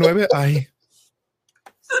 Empiezan a las 9. Ay.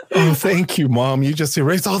 Oh, thank you, Mom. You just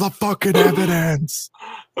erased all the fucking evidence.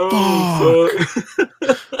 Oh,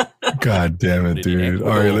 God damn it, dude.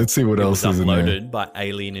 All right, let's see what else is in there. Uploaded by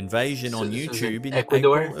Alien Invasion on YouTube in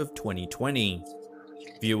April of 2020.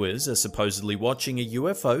 Viewers are supposedly watching a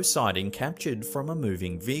UFO sighting captured from a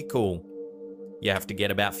moving vehicle. You have to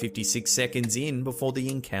get about 56 seconds in before the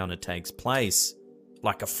encounter takes place.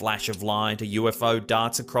 Like a flash of light, a UFO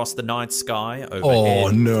darts across the night sky overhead. Oh,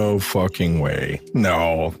 no fucking way.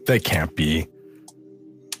 No, that can't be.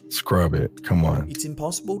 Scrub it. Come on. It's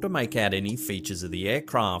impossible to make out any features of the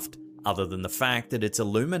aircraft, other than the fact that it's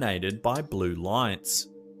illuminated by blue lights.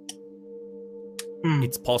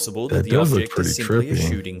 It's possible that the object is simply a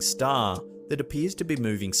shooting star that appears to be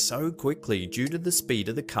moving so quickly due to the speed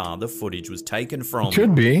of the car the footage was taken from. It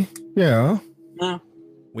could be, yeah.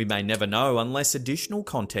 We may never know unless additional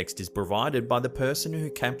context is provided by the person who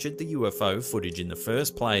captured the UFO footage in the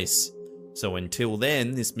first place. So until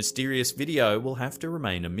then, this mysterious video will have to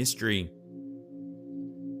remain a mystery.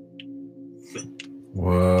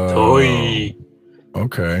 Whoa. Toy.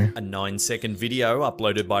 Okay. A 9-second video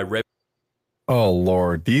uploaded by Rev. Oh,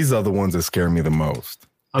 Lord. These are the ones that scare me the most.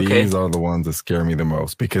 Okay. These are the ones that scare me the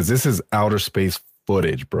most because this is outer space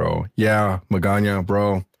footage, bro. Yeah, Magana,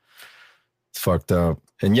 bro. It's fucked up.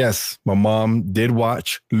 And yes, my mom did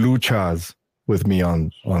watch Luchas with me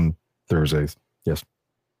on Thursdays. Yes.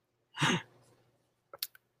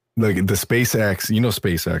 Look, the SpaceX, you know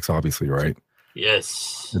SpaceX, obviously, right?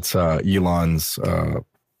 Yes. It's Elon's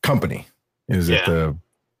company. Is it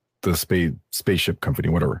the spaceship company,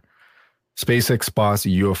 whatever. SpaceX spots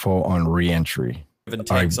UFO on re-entry.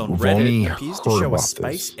 Takes on Reddit appears to show a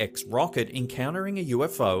SpaceX rocket encountering a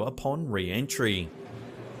UFO upon re-entry.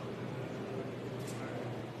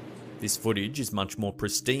 This footage is much more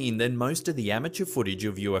pristine than most of the amateur footage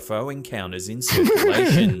of UFO encounters in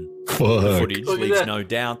circulation. The footage leaves no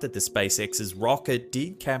doubt that the SpaceX's rocket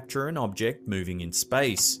did capture an object moving in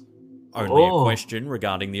space. Only a question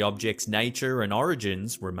regarding the object's nature and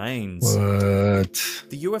origins remains. What?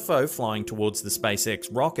 The UFO flying towards the SpaceX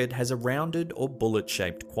rocket has a rounded or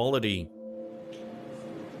bullet-shaped quality.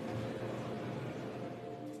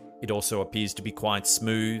 It also appears to be quite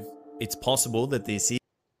smooth. It's possible that this is...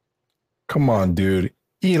 Come on, dude.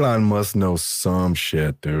 Elon must know some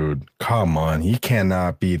shit, dude. Come on. He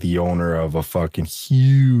cannot be the owner of a fucking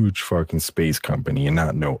huge fucking space company and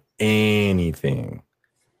not know anything.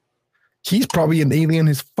 He's probably an alien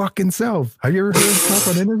his fucking self. Have you ever heard him talk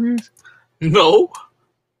on interviews? No.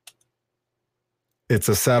 It's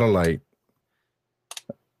a satellite.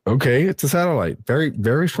 Okay, it's a satellite. Very,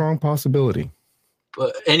 very strong possibility.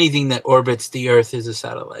 But anything that orbits the Earth is a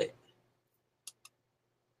satellite.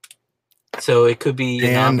 So it could be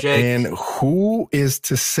an object. And who is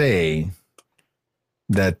to say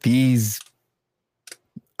that these,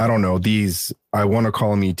 I don't know, these, I want to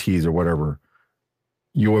call them ETs or whatever,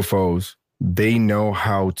 UFOs, they know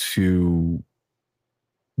how to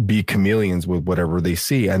be chameleons with whatever they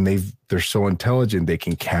see, and they're so intelligent they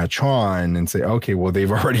can catch on and say, okay, well,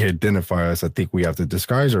 they've already identified us. I think we have to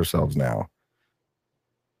disguise ourselves now.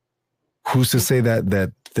 Who's to say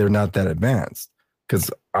that they're not that advanced?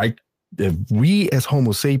 Because if we as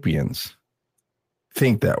Homo sapiens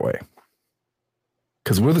think that way,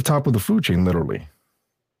 because we're the top of the food chain, literally.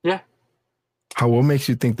 Yeah. What makes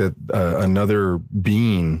you think that another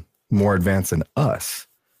being more advanced than us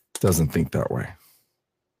doesn't think that way?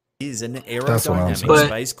 Is an aerodynamic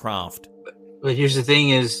spacecraft. But here's the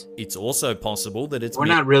thing is, it's also possible that we're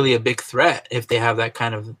not really a big threat if they have that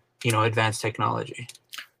kind of, advanced technology.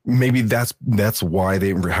 Maybe that's why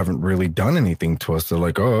they haven't really done anything to us. They're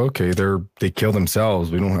like, oh, okay, they kill themselves.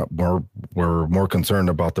 We don't have we're more concerned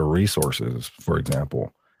about the resources, for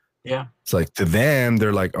example. Yeah. It's like to them,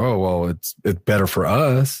 they're like, oh, well, it's better for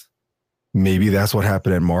us. Maybe that's what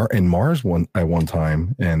happened in Mars at one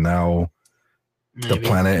time. And now the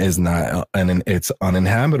planet is not, and it's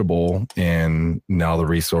uninhabitable. And now the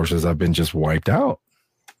resources have been just wiped out.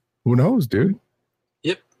 Who knows, dude?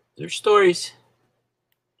 Yep. There's stories.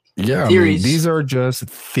 Yeah. These are just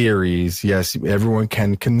theories. Yes. Everyone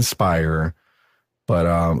can conspire.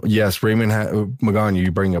 But yes, Raymond Magana,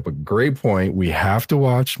 you bring up a great point. We have to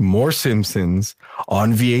watch more Simpsons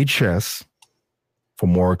on VHS for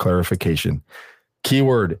more clarification.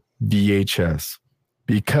 Keyword VHS,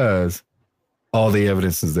 because all the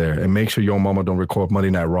evidence is there. And make sure your mama don't record Monday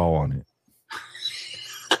Night Raw on it.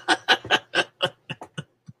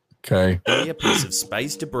 Okay. A piece of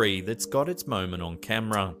space debris that's got its moment on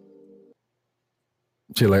camera.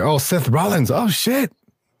 She's like, oh, Seth Rollins. Oh, shit.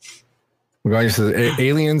 Magana says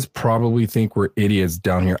aliens probably think we're idiots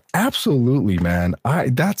down here. Absolutely, man.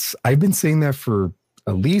 I've been saying that for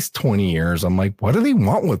at least 20 years. I'm like, what do they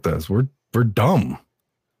want with us? We're dumb.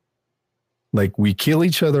 Like, we kill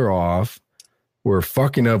each other off. We're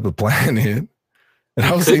fucking up the planet. And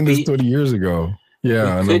I was saying this 20 years ago.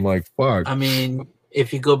 Yeah, and I'm like, fuck. I mean,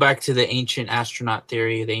 if you go back to the ancient astronaut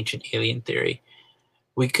theory, the ancient alien theory,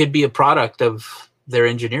 we could be a product of their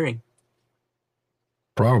engineering.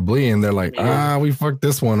 Probably, and they're like, we fucked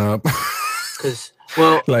this one up. Because,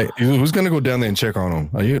 well, like, who's gonna go down there and check on them?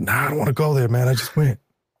 Are you? Nah, I don't want to go there, man. I just went.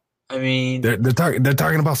 I mean, they're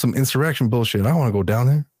talking about some insurrection bullshit. I don't want to go down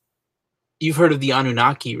there. You've heard of the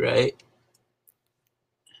Anunnaki, right?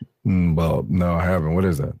 Well, no, I haven't. What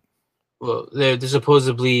is that? Well, they're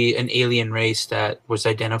supposedly an alien race that was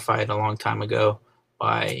identified a long time ago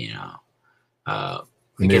by,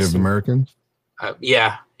 Native Americans.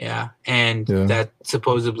 Yeah. And that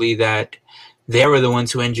supposedly that they were the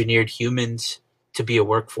ones who engineered humans to be a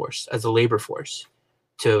workforce, as a labor force,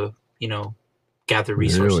 to, gather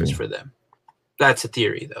resources for them. That's a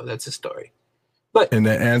theory, though. That's a story. And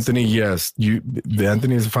then Anthony, yes,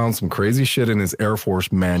 Anthony's found some crazy shit in his Air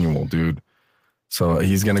Force manual, dude. So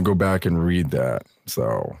he's gonna go back and read that.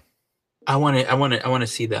 So I want to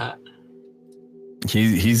see that.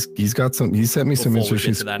 He's got some. He sent me some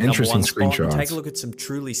interesting screenshots. Take a look at some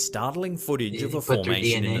truly startling footage of a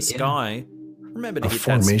formation in the sky. Remember to hit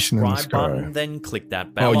that subscribe button, then click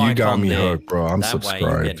that bell icon. Oh, you got me there. hooked, bro. I'm that subscribed.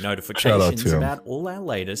 Way you get notifications about all our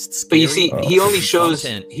latest scary But you see, he only shows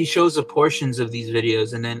content. he shows the portions of these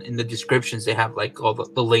videos, and then in the descriptions they have like all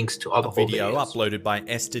the links to all the whole video videos. uploaded by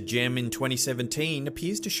Esther Gem in 2017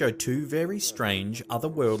 appears to show two very strange,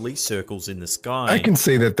 otherworldly circles in the sky. I can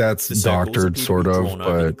say that that's doctored, sort of,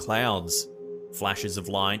 but clouds. Flashes of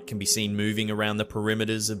light can be seen moving around the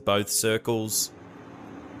perimeters of both circles.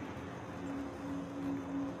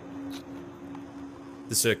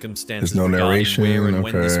 The circumstances regarding where and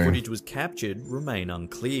when this footage was captured remain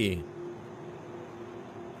unclear.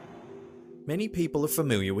 Many people are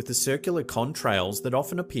familiar with the circular contrails that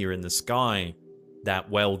often appear in the sky. That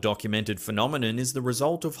well-documented phenomenon is the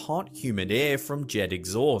result of hot, humid air from jet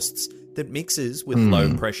exhausts that mixes with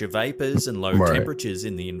low-pressure vapors and low temperatures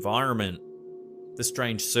in the environment. The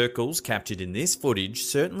strange circles captured in this footage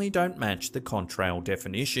certainly don't match the contrail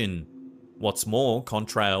definition. What's more,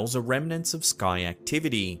 contrails are remnants of sky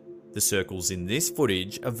activity. The circles in this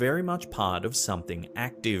footage are very much part of something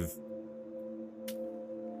active.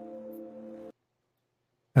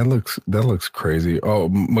 That looks crazy. Oh,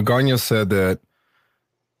 Magana said that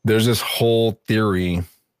there's this whole theory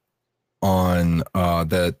on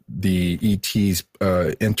that the ETs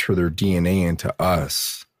enter their DNA into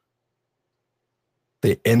us.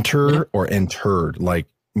 They enter or entered, like,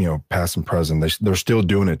 you know, past and present. They're still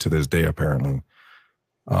doing it to this day, apparently.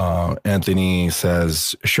 Anthony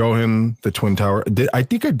says, show him the Twin Tower. I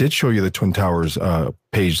think I did show you the Twin Towers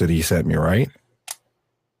page that he sent me, right?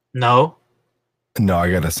 No, I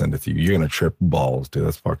gotta send it to you. You're gonna trip balls, dude.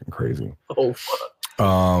 That's fucking crazy. Oh,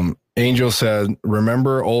 fuck. Angel said,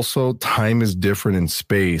 remember also time is different in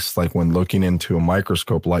space, like when looking into a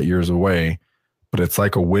microscope light years away, but it's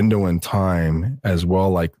like a window in time as well,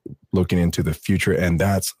 like looking into the future. And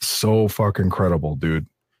that's so fucking credible, dude.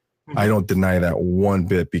 I don't deny that one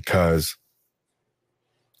bit, because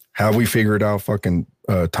have we figured out fucking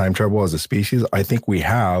time travel as a species? I think we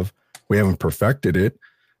have. We haven't perfected it,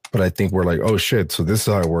 but I think we're like, oh shit, so this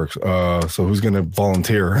is how it works. So who's going to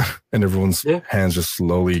volunteer? And everyone's hands just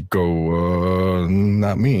slowly go,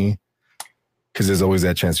 not me. Because there's always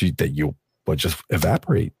that chance that you'll just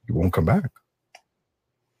evaporate. You won't come back.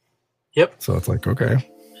 Yep. So it's like, okay.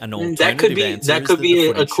 That could be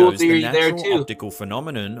a cool theory there too. Optical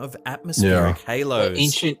phenomenon of atmospheric halos.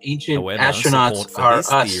 Ancient However, astronauts are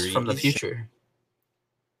us from the future.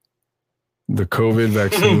 The COVID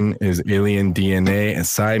vaccine is alien DNA, and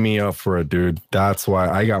sign me up for it, dude. That's why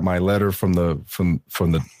I got my letter from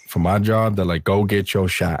my job. They're like, go get your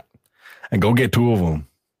shot and go get 2 of them.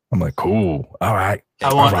 I'm like, cool. All right.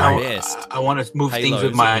 I want to move things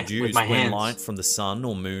with my hands. When light from the sun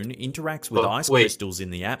or moon interacts with ice crystals in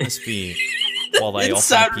the atmosphere, while they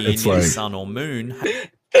often appear near the sun or moon.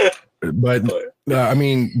 But I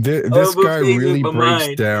mean, this guy really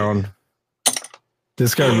breaks down.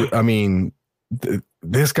 This guy, I mean,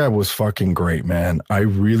 this guy was fucking great, man. I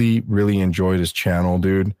really, really enjoyed his channel,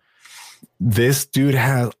 dude. This dude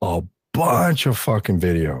has a bunch of fucking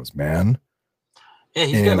videos, man. Yeah,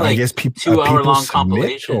 he's got like 2-hour-long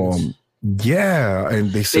compilations. Yeah, and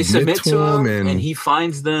they submit to him, and he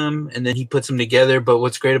finds them, and then he puts them together. But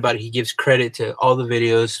what's great about it, he gives credit to all the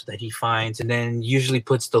videos that he finds, and then usually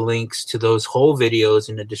puts the links to those whole videos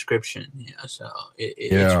in the description. Yeah, so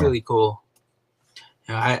it's really cool.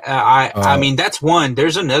 I mean, that's one.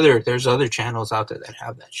 There's other channels out there that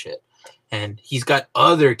have that shit, and he's got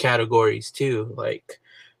other categories too, like,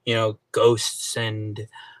 you know, ghosts and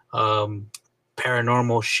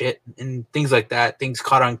paranormal shit and things like that. Things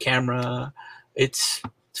caught on camera. It's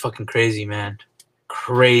fucking crazy, man.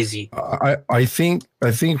 Crazy. I think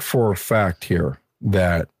for a fact here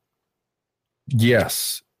that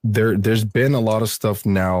yes, there's been a lot of stuff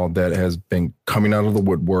now that has been coming out of the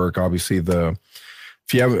woodwork. Obviously, if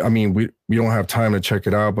you have, I mean, we don't have time to check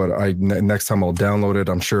it out, but next time I'll download it.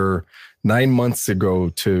 I'm sure 9 months ago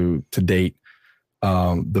to date,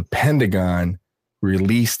 the Pentagon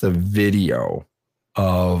released a video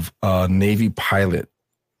of a Navy pilot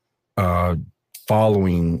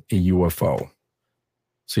following a UFO.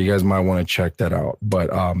 So you guys might want to check that out. But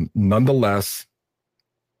nonetheless,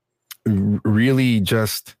 really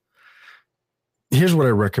just, here's what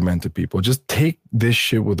I recommend to people. Just take this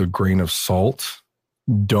shit with a grain of salt.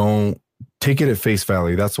 Don't take it at face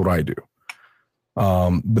value. That's what I do.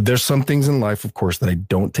 But there's some things in life, of course, that I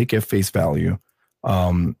don't take at face value.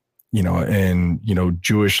 You know, and, you know,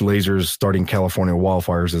 Jewish lasers starting California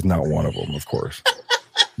wildfires is not one of them, of course.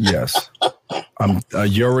 Yes.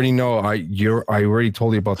 You already know, I already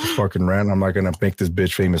told you about this fucking rant. I'm not going to make this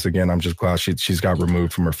bitch famous again. I'm just glad she's got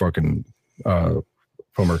removed from her fucking, from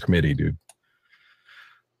her committee, dude.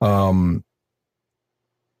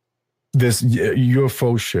 This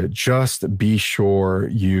UFO shit, just be sure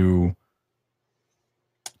you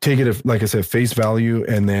take it, like I said, face value,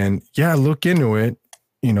 and then, yeah, look into it.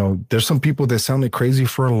 You know, there's some people that sounded crazy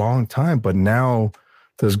for a long time, but now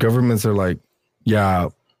there's governments that are like, yeah,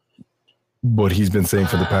 what he's been saying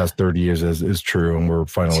for the past 30 years is true, and we're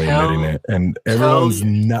finally admitting it. And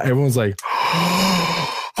everyone's like,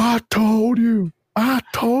 I told you,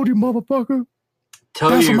 motherfucker.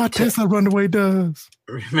 That's what my Tesla runaway does.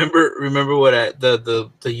 Remember what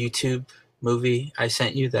the YouTube movie I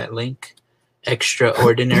sent you, that link,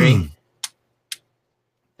 Extraordinary.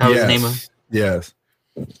 That was the name of. Yes.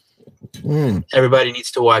 Everybody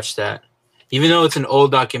needs to watch that. Even though it's an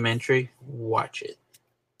old documentary, watch it.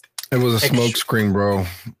 It was a smoke screen, bro.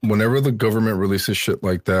 Whenever the government releases shit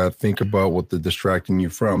like that, think about what they're distracting you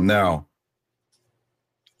from. Now,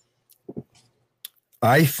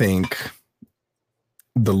 I think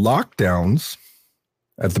the lockdowns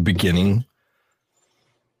at the beginning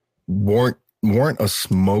weren't a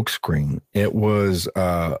smoke screen. It was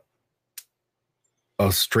a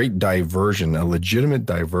straight diversion, a legitimate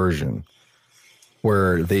diversion,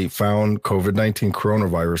 where they found COVID-19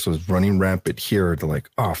 coronavirus was running rampant here. They're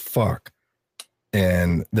like, oh, fuck.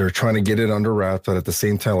 And they're trying to get it under wraps, but at the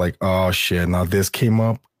same time, like, oh, shit, now this came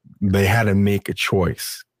up. They had to make a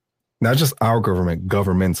choice. Not just our government,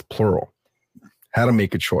 governments, plural, had to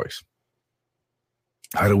make a choice.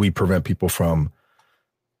 How do we prevent people from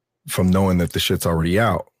knowing that the shit's already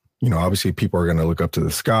out? You know, obviously people are going to look up to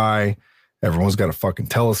the sky. Everyone's got a fucking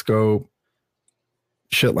telescope,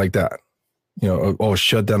 shit like that. You know,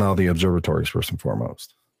 shut down all the observatories first and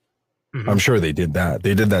foremost. Mm-hmm. I'm sure they did that.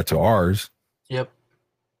 They did that to ours. Yep.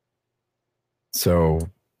 So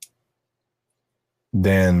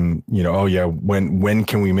then, you know, oh yeah, when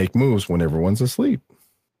can we make moves? When everyone's asleep.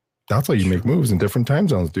 That's how you make moves in different time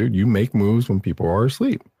zones, dude. You make moves when people are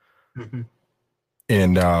asleep. Mm-hmm.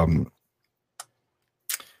 And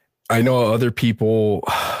I know other people,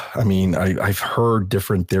 I mean, I've heard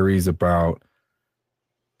different theories about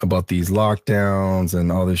these lockdowns and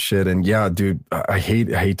all this shit. And yeah, dude, I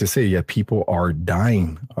hate to say, yeah, people are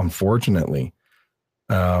dying, unfortunately,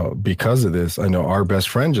 because of this. I know our best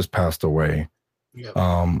friend just passed away. Yep.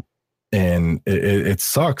 And it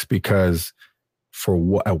sucks because for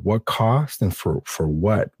what, at what cost, and for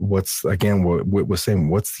what? What's, again, what was saying,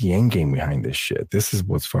 what's the end game behind this shit? This is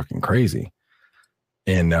what's fucking crazy.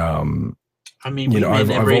 And I mean, you know, I've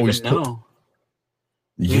always know.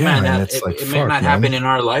 Yeah, it may not happen in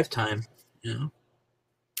our lifetime. You know,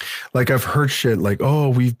 like I've heard shit like, oh,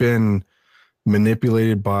 we've been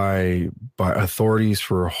manipulated by authorities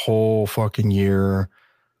for a whole fucking year.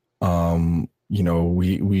 You know,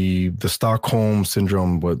 we the Stockholm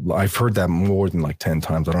syndrome, but I've heard that more than like 10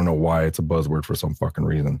 times. I don't know why. It's a buzzword for some fucking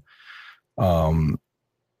reason.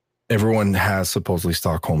 Everyone has supposedly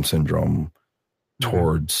Stockholm syndrome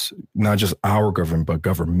towards not just our government, but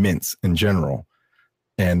governments in general.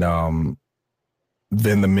 And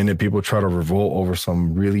then the minute people try to revolt over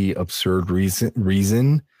some really absurd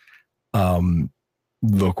reason,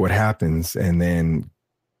 look what happens. And then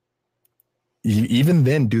even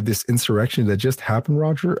then, dude, this insurrection that just happened,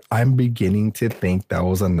 Roger, I'm beginning to think that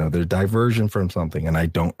was another diversion from something. And I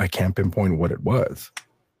can't pinpoint what it was.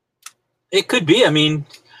 It could be. I mean,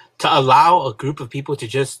 to allow a group of people to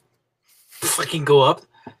just fucking go up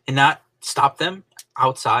and not stop them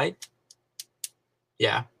outside.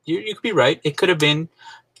 Yeah, you could be right. It could have been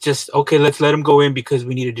just, okay, let's let them go in because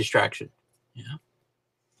we need a distraction. Yeah.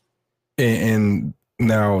 And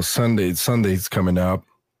now Sunday's coming up.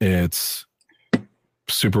 It's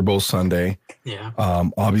Super Bowl Sunday. Yeah.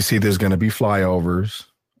 Obviously there's going to be flyovers,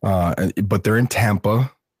 but they're in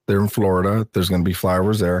Tampa. They're in Florida. There's going to be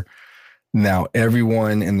flyovers there. Now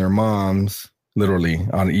everyone and their moms, literally,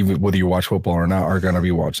 on even whether you watch football or not, are going to be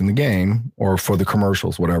watching the game or for the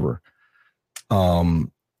commercials, whatever.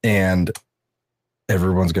 And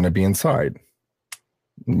everyone's going to be inside,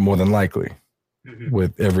 more than likely,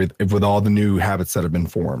 with all the new habits that have been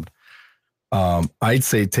formed. I'd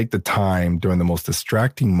say take the time during the most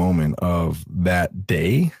distracting moment of that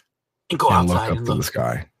day and go outside look up to the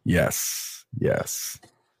sky. Yes.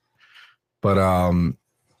 But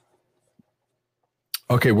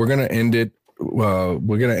okay, we're gonna end it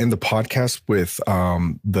we're gonna end the podcast with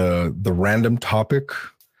the random topic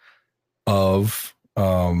of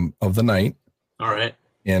the night. All right.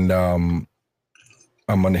 And I'm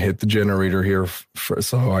gonna hit the generator here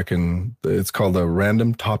so I can. It's called a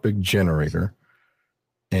random topic generator,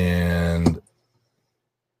 and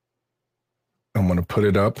I'm gonna put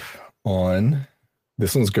it up on.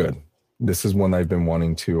 This one's good. This is one I've been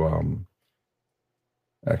wanting to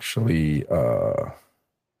actually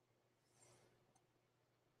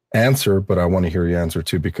answer, but I want to hear your answer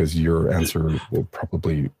too, because your answer will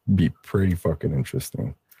probably be pretty fucking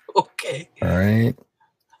interesting. Okay. All right.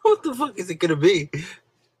 What the fuck is it gonna be?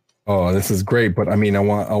 Oh, this is great, but I mean, I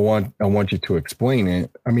want you to explain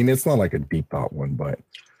it. I mean, it's not like a deep thought one, but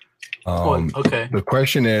okay. The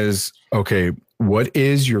question is, okay, what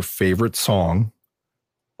is your favorite song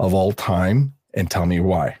of all time, and tell me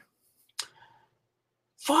why.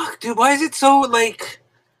 Fuck, dude, why is it so like?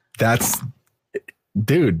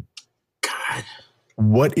 Dude. God.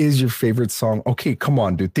 What is your favorite song? Okay, come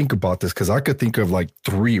on, dude. Think about this, because I could think of like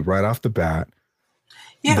 3 right off the bat.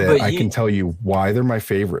 Yeah, that I can tell you why they're my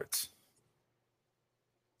favorites.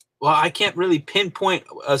 Well, I can't really pinpoint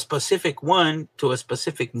a specific one to a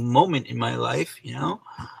specific moment in my life, you know.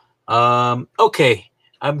 Okay,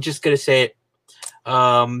 I'm just gonna say it.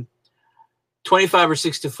 25 or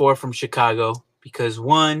 64 from Chicago, because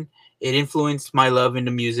one, it influenced my love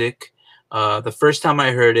into music. The first time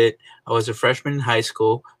I heard it, I was a freshman in high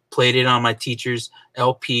school, played it on my teacher's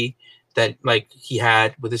LP that like he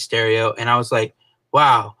had with a stereo, and I was like,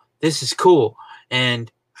 wow, this is cool. And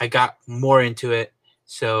I got more into it.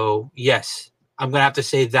 So yes, I'm gonna have to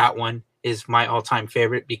say that one is my all-time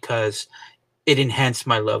favorite because it enhanced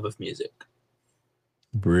my love of music.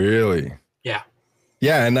 Really? Yeah.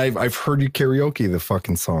 Yeah, and I've heard you karaoke the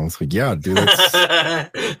fucking songs. Like, yeah, dude.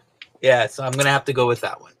 That's... Yeah, so I'm gonna have to go with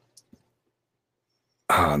that one.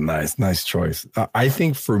 Ah, nice choice. I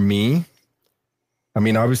think for me, I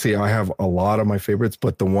mean, obviously, I have a lot of my favorites,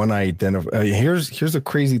 but the one I identify. Here's a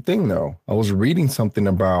crazy thing, though. I was reading something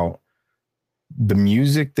about the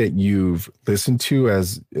music that you've listened to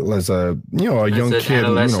as a young kid,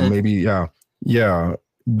 maybe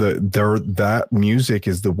that music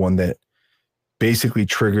is the one that basically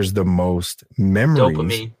triggers the most memories.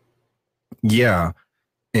 Dopamine. Yeah.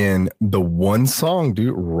 And the one song,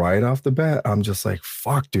 dude, right off the bat, I'm just like,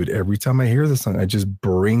 fuck, dude. Every time I hear this song, it just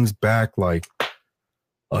brings back like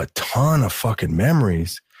a ton of fucking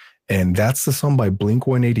memories. And that's the song by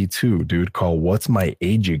Blink-182, dude, called What's My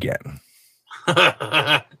Age Again. Do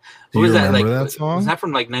you remember that song? Was that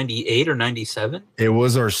from like 98 or 97? It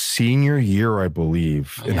was our senior year, I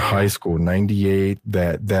believe, in high school, 98.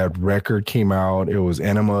 That record came out. It was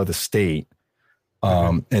Enema of the State.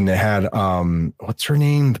 And it had what's her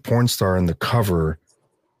name? The porn star in the cover.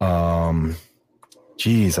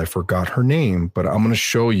 Geez, I forgot her name, but I'm gonna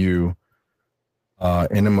show you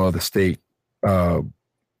Enema of the State. Wasn't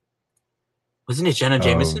it Jenna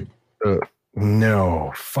Jameson?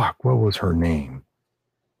 No, fuck. What was her name?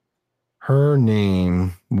 Her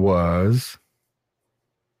name was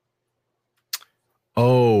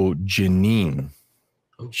Janine.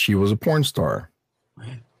 She was a porn star.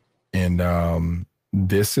 Right. And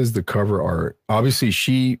this is the cover art. Obviously,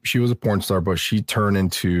 she was a porn star, but she turned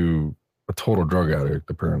into a total drug addict,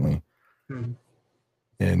 apparently.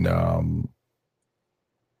 And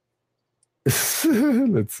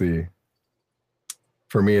let's see.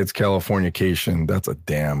 For me, it's Californication. That's a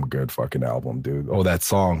damn good fucking album, dude. Oh, that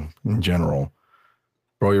song in general.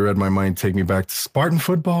 Bro, you read my mind. Take me back to Spartan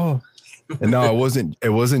football. And no, it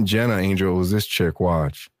wasn't Jenna Angel. It was this chick.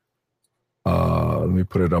 Watch. Let me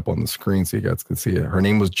put it up on the screen so you guys can see it. Her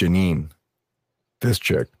name was Janine. This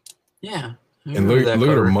chick. Yeah. And look at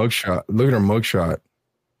her mugshot. Look at her mugshot.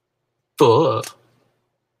 Fuck.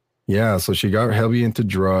 Yeah, so she got heavy into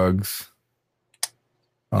drugs.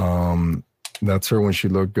 That's her when she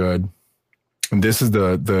looked good. And this is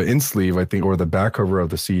the in sleeve, I think, or the back cover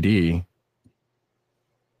of the CD.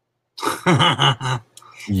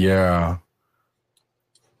 Yeah.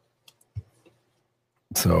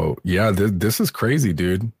 So yeah, this is crazy,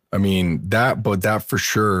 dude. I mean, that for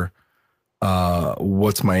sure.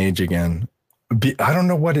 What's My Age Again? I don't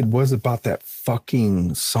know what it was about that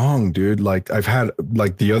fucking song, dude. Like I've had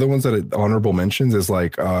like the other ones that honorable mentions is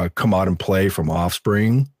like Come Out and Play from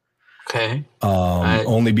Offspring. Okay.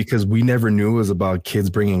 Only because we never knew it was about kids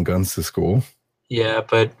bringing guns to school. Yeah,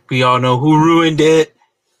 but we all know who ruined it.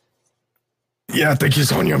 Yeah, thank you,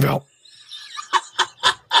 Sonya Bell.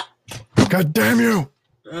 God damn you.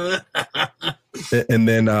 And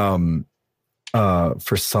then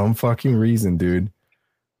for some fucking reason, dude,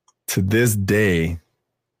 to this day,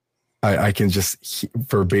 I can just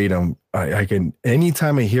verbatim. I can,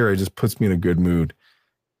 anytime I hear it, just puts me in a good mood.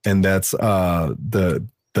 And that's the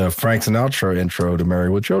Frank Sinatra intro to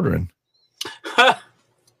Married with Children.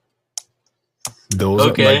 Those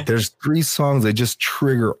are, like, there's 3 songs that just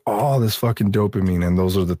trigger all this fucking dopamine, and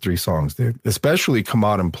those are the 3 songs, dude. Especially Come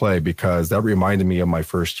Out and Play, because that reminded me of my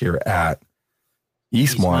first year at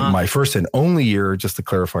Eastmont, my first and only year, just to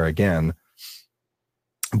clarify again.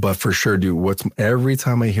 But for sure, dude, every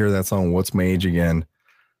time I hear that song, What's My Age Again,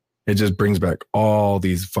 it just brings back all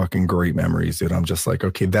these fucking great memories, dude. I'm just like,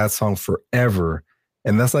 okay, that song forever,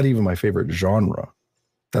 and that's not even my favorite genre.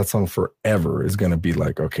 That song forever is going to be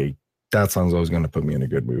like, okay, that song's always going to put me in a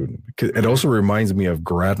good mood. It also reminds me of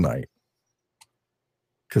Grad Night,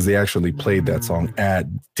 because they actually played that song at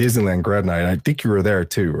Disneyland Grad Night. I think you were there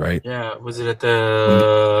too, right? Yeah. Was it at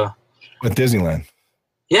Disneyland?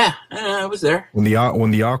 Yeah, I was there. When the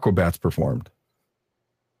Aquabats performed.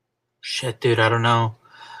 Shit, dude, I don't know.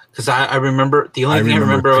 Because I remember, the only thing I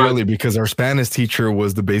remember clearly because our Spanish teacher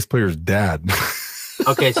was the bass player's dad.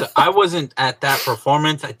 Okay, so I wasn't at that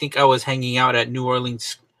performance. I think I was hanging out at New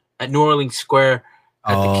Orleans Square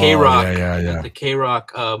at the K-Rock. At the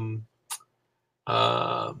K-Rock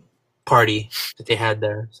party that they had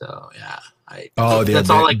there. So yeah. That's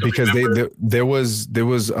all I could because remember. there was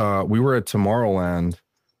we were at Tomorrowland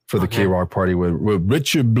for the K-Rock party with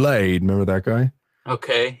Richard Blade. Remember that guy?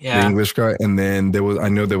 Okay, yeah. The English guy. And then I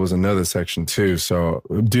know there was another section too. So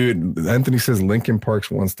dude, Anthony says Linkin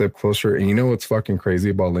Park's one step closer. And you know what's fucking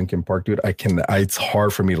crazy about Linkin Park, dude? It's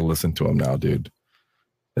hard for me to listen to him now, dude.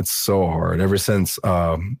 It's so hard. Ever since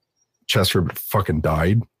Chester fucking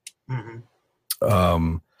died.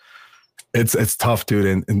 Mm-hmm. It's tough,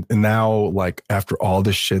 dude. And now, like, after all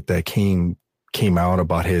the shit that came out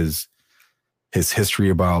about his history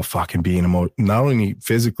about fucking being not only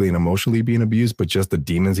physically and emotionally being abused, but just the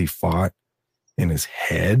demons he fought in his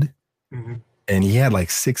head. Mm-hmm. And he had like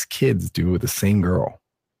 6 kids, dude, with the same girl.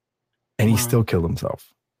 And he still killed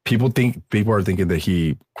himself. People are thinking that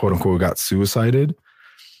he, quote unquote, got suicided.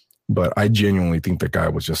 But I genuinely think the guy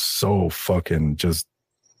was just so fucking just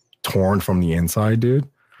torn from the inside, dude.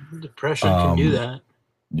 Depression can do that.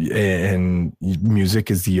 And music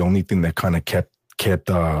is the only thing that kind of kept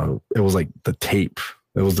it was like the tape.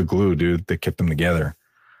 It was the glue, dude, that kept them together.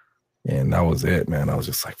 And that was it, man. I was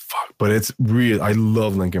just like, fuck. But it's real. I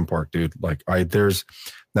love Linkin Park, dude. Like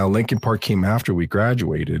now Linkin Park came after we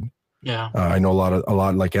graduated. Yeah. I know a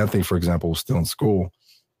lot like Anthony, for example, was still in school.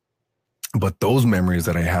 But those memories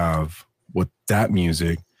that I have with that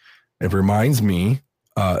music, it reminds me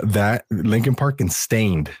that Linkin Park and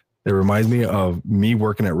Stained. It reminds me of me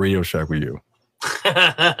working at Radio Shack with you.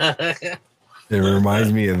 It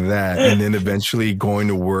reminds me of that. And then eventually going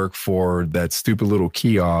to work for that stupid little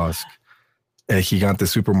kiosk at Gigante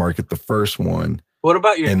Supermarket, the first one. What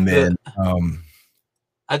about your? And then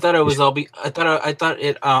I thought it was I thought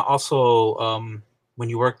it also when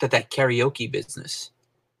you worked at that karaoke business.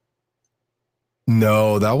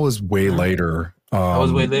 No, that was way later. That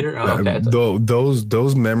was way later. Oh, okay.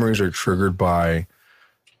 Those memories are triggered by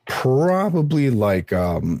probably like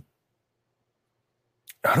I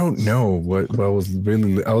don't know what I was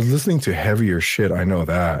listening to heavier shit. I know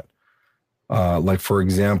that. Like for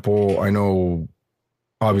example, I know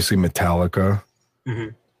obviously Metallica,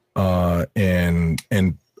 and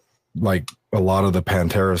like a lot of the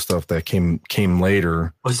Pantera stuff that came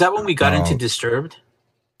later. Was that when we got into Disturbed?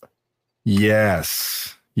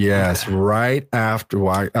 Yes. Okay. Right after.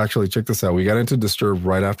 Well, actually, check this out. We got into Disturbed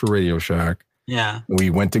right after Radio Shack. Yeah.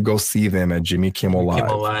 We went to go see them at Jimmy Kimmel Live.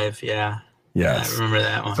 Kimmel Live, yeah. Yes. I remember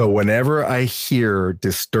that one. So whenever I hear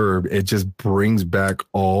Disturbed, it just brings back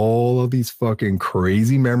all of these fucking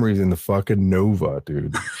crazy memories in the fucking Nova,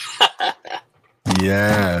 dude.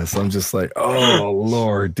 Yes. I'm just like, oh,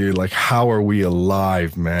 Lord, dude. Like, how are we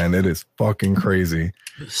alive, man? It is fucking crazy.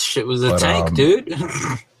 This shit was a tank, dude.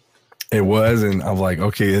 It was. And I'm like,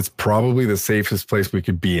 okay, it's probably the safest place we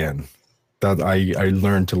could be in. That I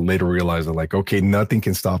learned to later realize that, like, okay, nothing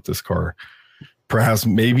can stop this car. Perhaps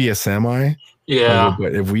maybe a semi. Yeah.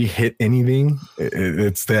 But if we hit anything,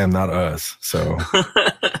 it's them, not us. So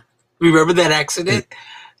remember that accident?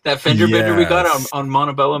 That fender bender we got on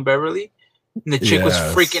Montebello and Beverly? And the chick was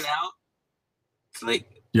freaking out. It's like,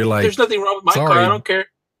 you're like, there's nothing wrong with my car. I don't care.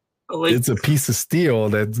 Like, it's a piece of steel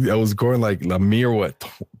that was going like a mere,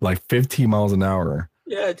 like 15 miles an hour.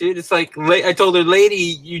 Yeah, dude. It's like, I told her,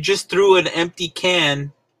 lady, you just threw an empty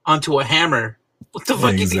can onto a hammer. What the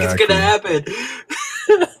fuck do you think is going to happen?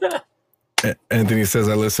 Anthony says,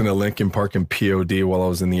 I listened to Linkin Park and POD while I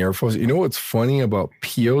was in the Air Force. You know what's funny about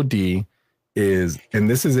POD is, and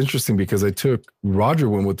this is interesting because Roger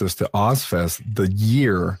went with us to Ozfest the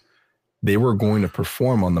year they were going to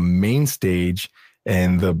perform on the main stage,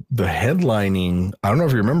 and the headlining, I don't know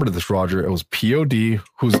if you remember this, Roger, it was POD,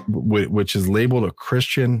 which is labeled a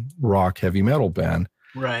Christian rock heavy metal band.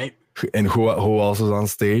 Right. And who else was on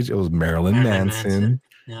stage? It was Marilyn Manson.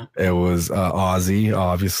 Yeah. It was Ozzy,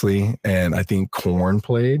 obviously, and I think Korn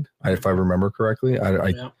played, if I remember correctly.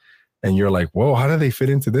 And you're like, whoa, how do they fit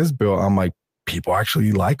into this bill? I'm like, people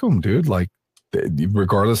actually like them, dude. Like,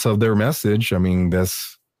 regardless of their message, I mean,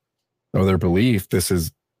 or their belief,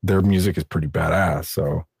 their music is pretty badass.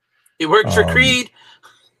 So it worked for Creed.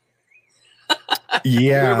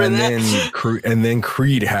 Yeah, and then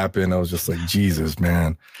Creed happened. I was just like, Jesus,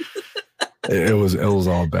 man. It was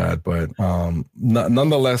all bad, but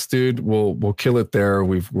nonetheless, dude, we'll kill it there.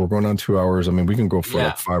 We're going on 2 hours. I mean, we can go for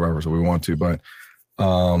like 5 hours if we want to, but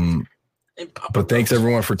thanks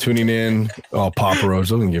everyone for tuning in. Oh, Papa Roach,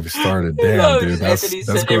 don't even get me started. Damn, dude,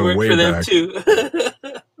 that's going way back. Too.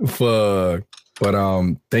 Fuck.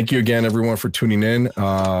 But thank you again, everyone, for tuning in.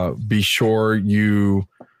 Be sure you,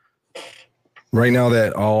 right now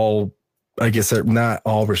that not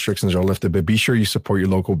all restrictions are lifted, but be sure you support your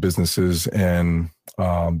local businesses and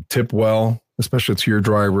tip well, especially to your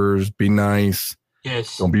drivers. Be nice.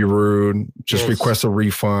 Yes. Don't be rude. Just request a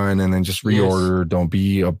refund and then just reorder. Yes. Don't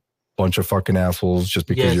be a bunch of fucking assholes just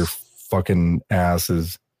because your fucking ass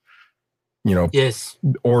is,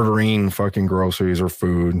 ordering fucking groceries or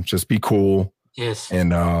food. Just be cool. Yes.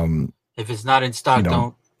 And if it's not in stock,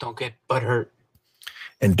 don't get butthurt.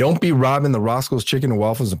 And don't be robbing the Roscoe's Chicken and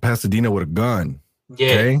Waffles in Pasadena with a gun. Yeah.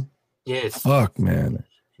 Okay? Yes. Fuck, man.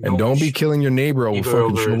 And don't be killing your neighbor over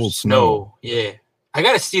fucking shoveled snow. Yeah. I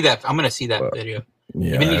gotta see that. I'm gonna see that video.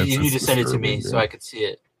 Yeah. You need to send it to me so I could see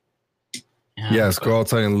it. Yeah, yes, go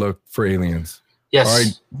outside and look for aliens. Yes. All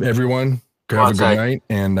right, everyone. Have a good night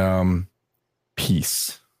and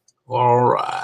peace. All right.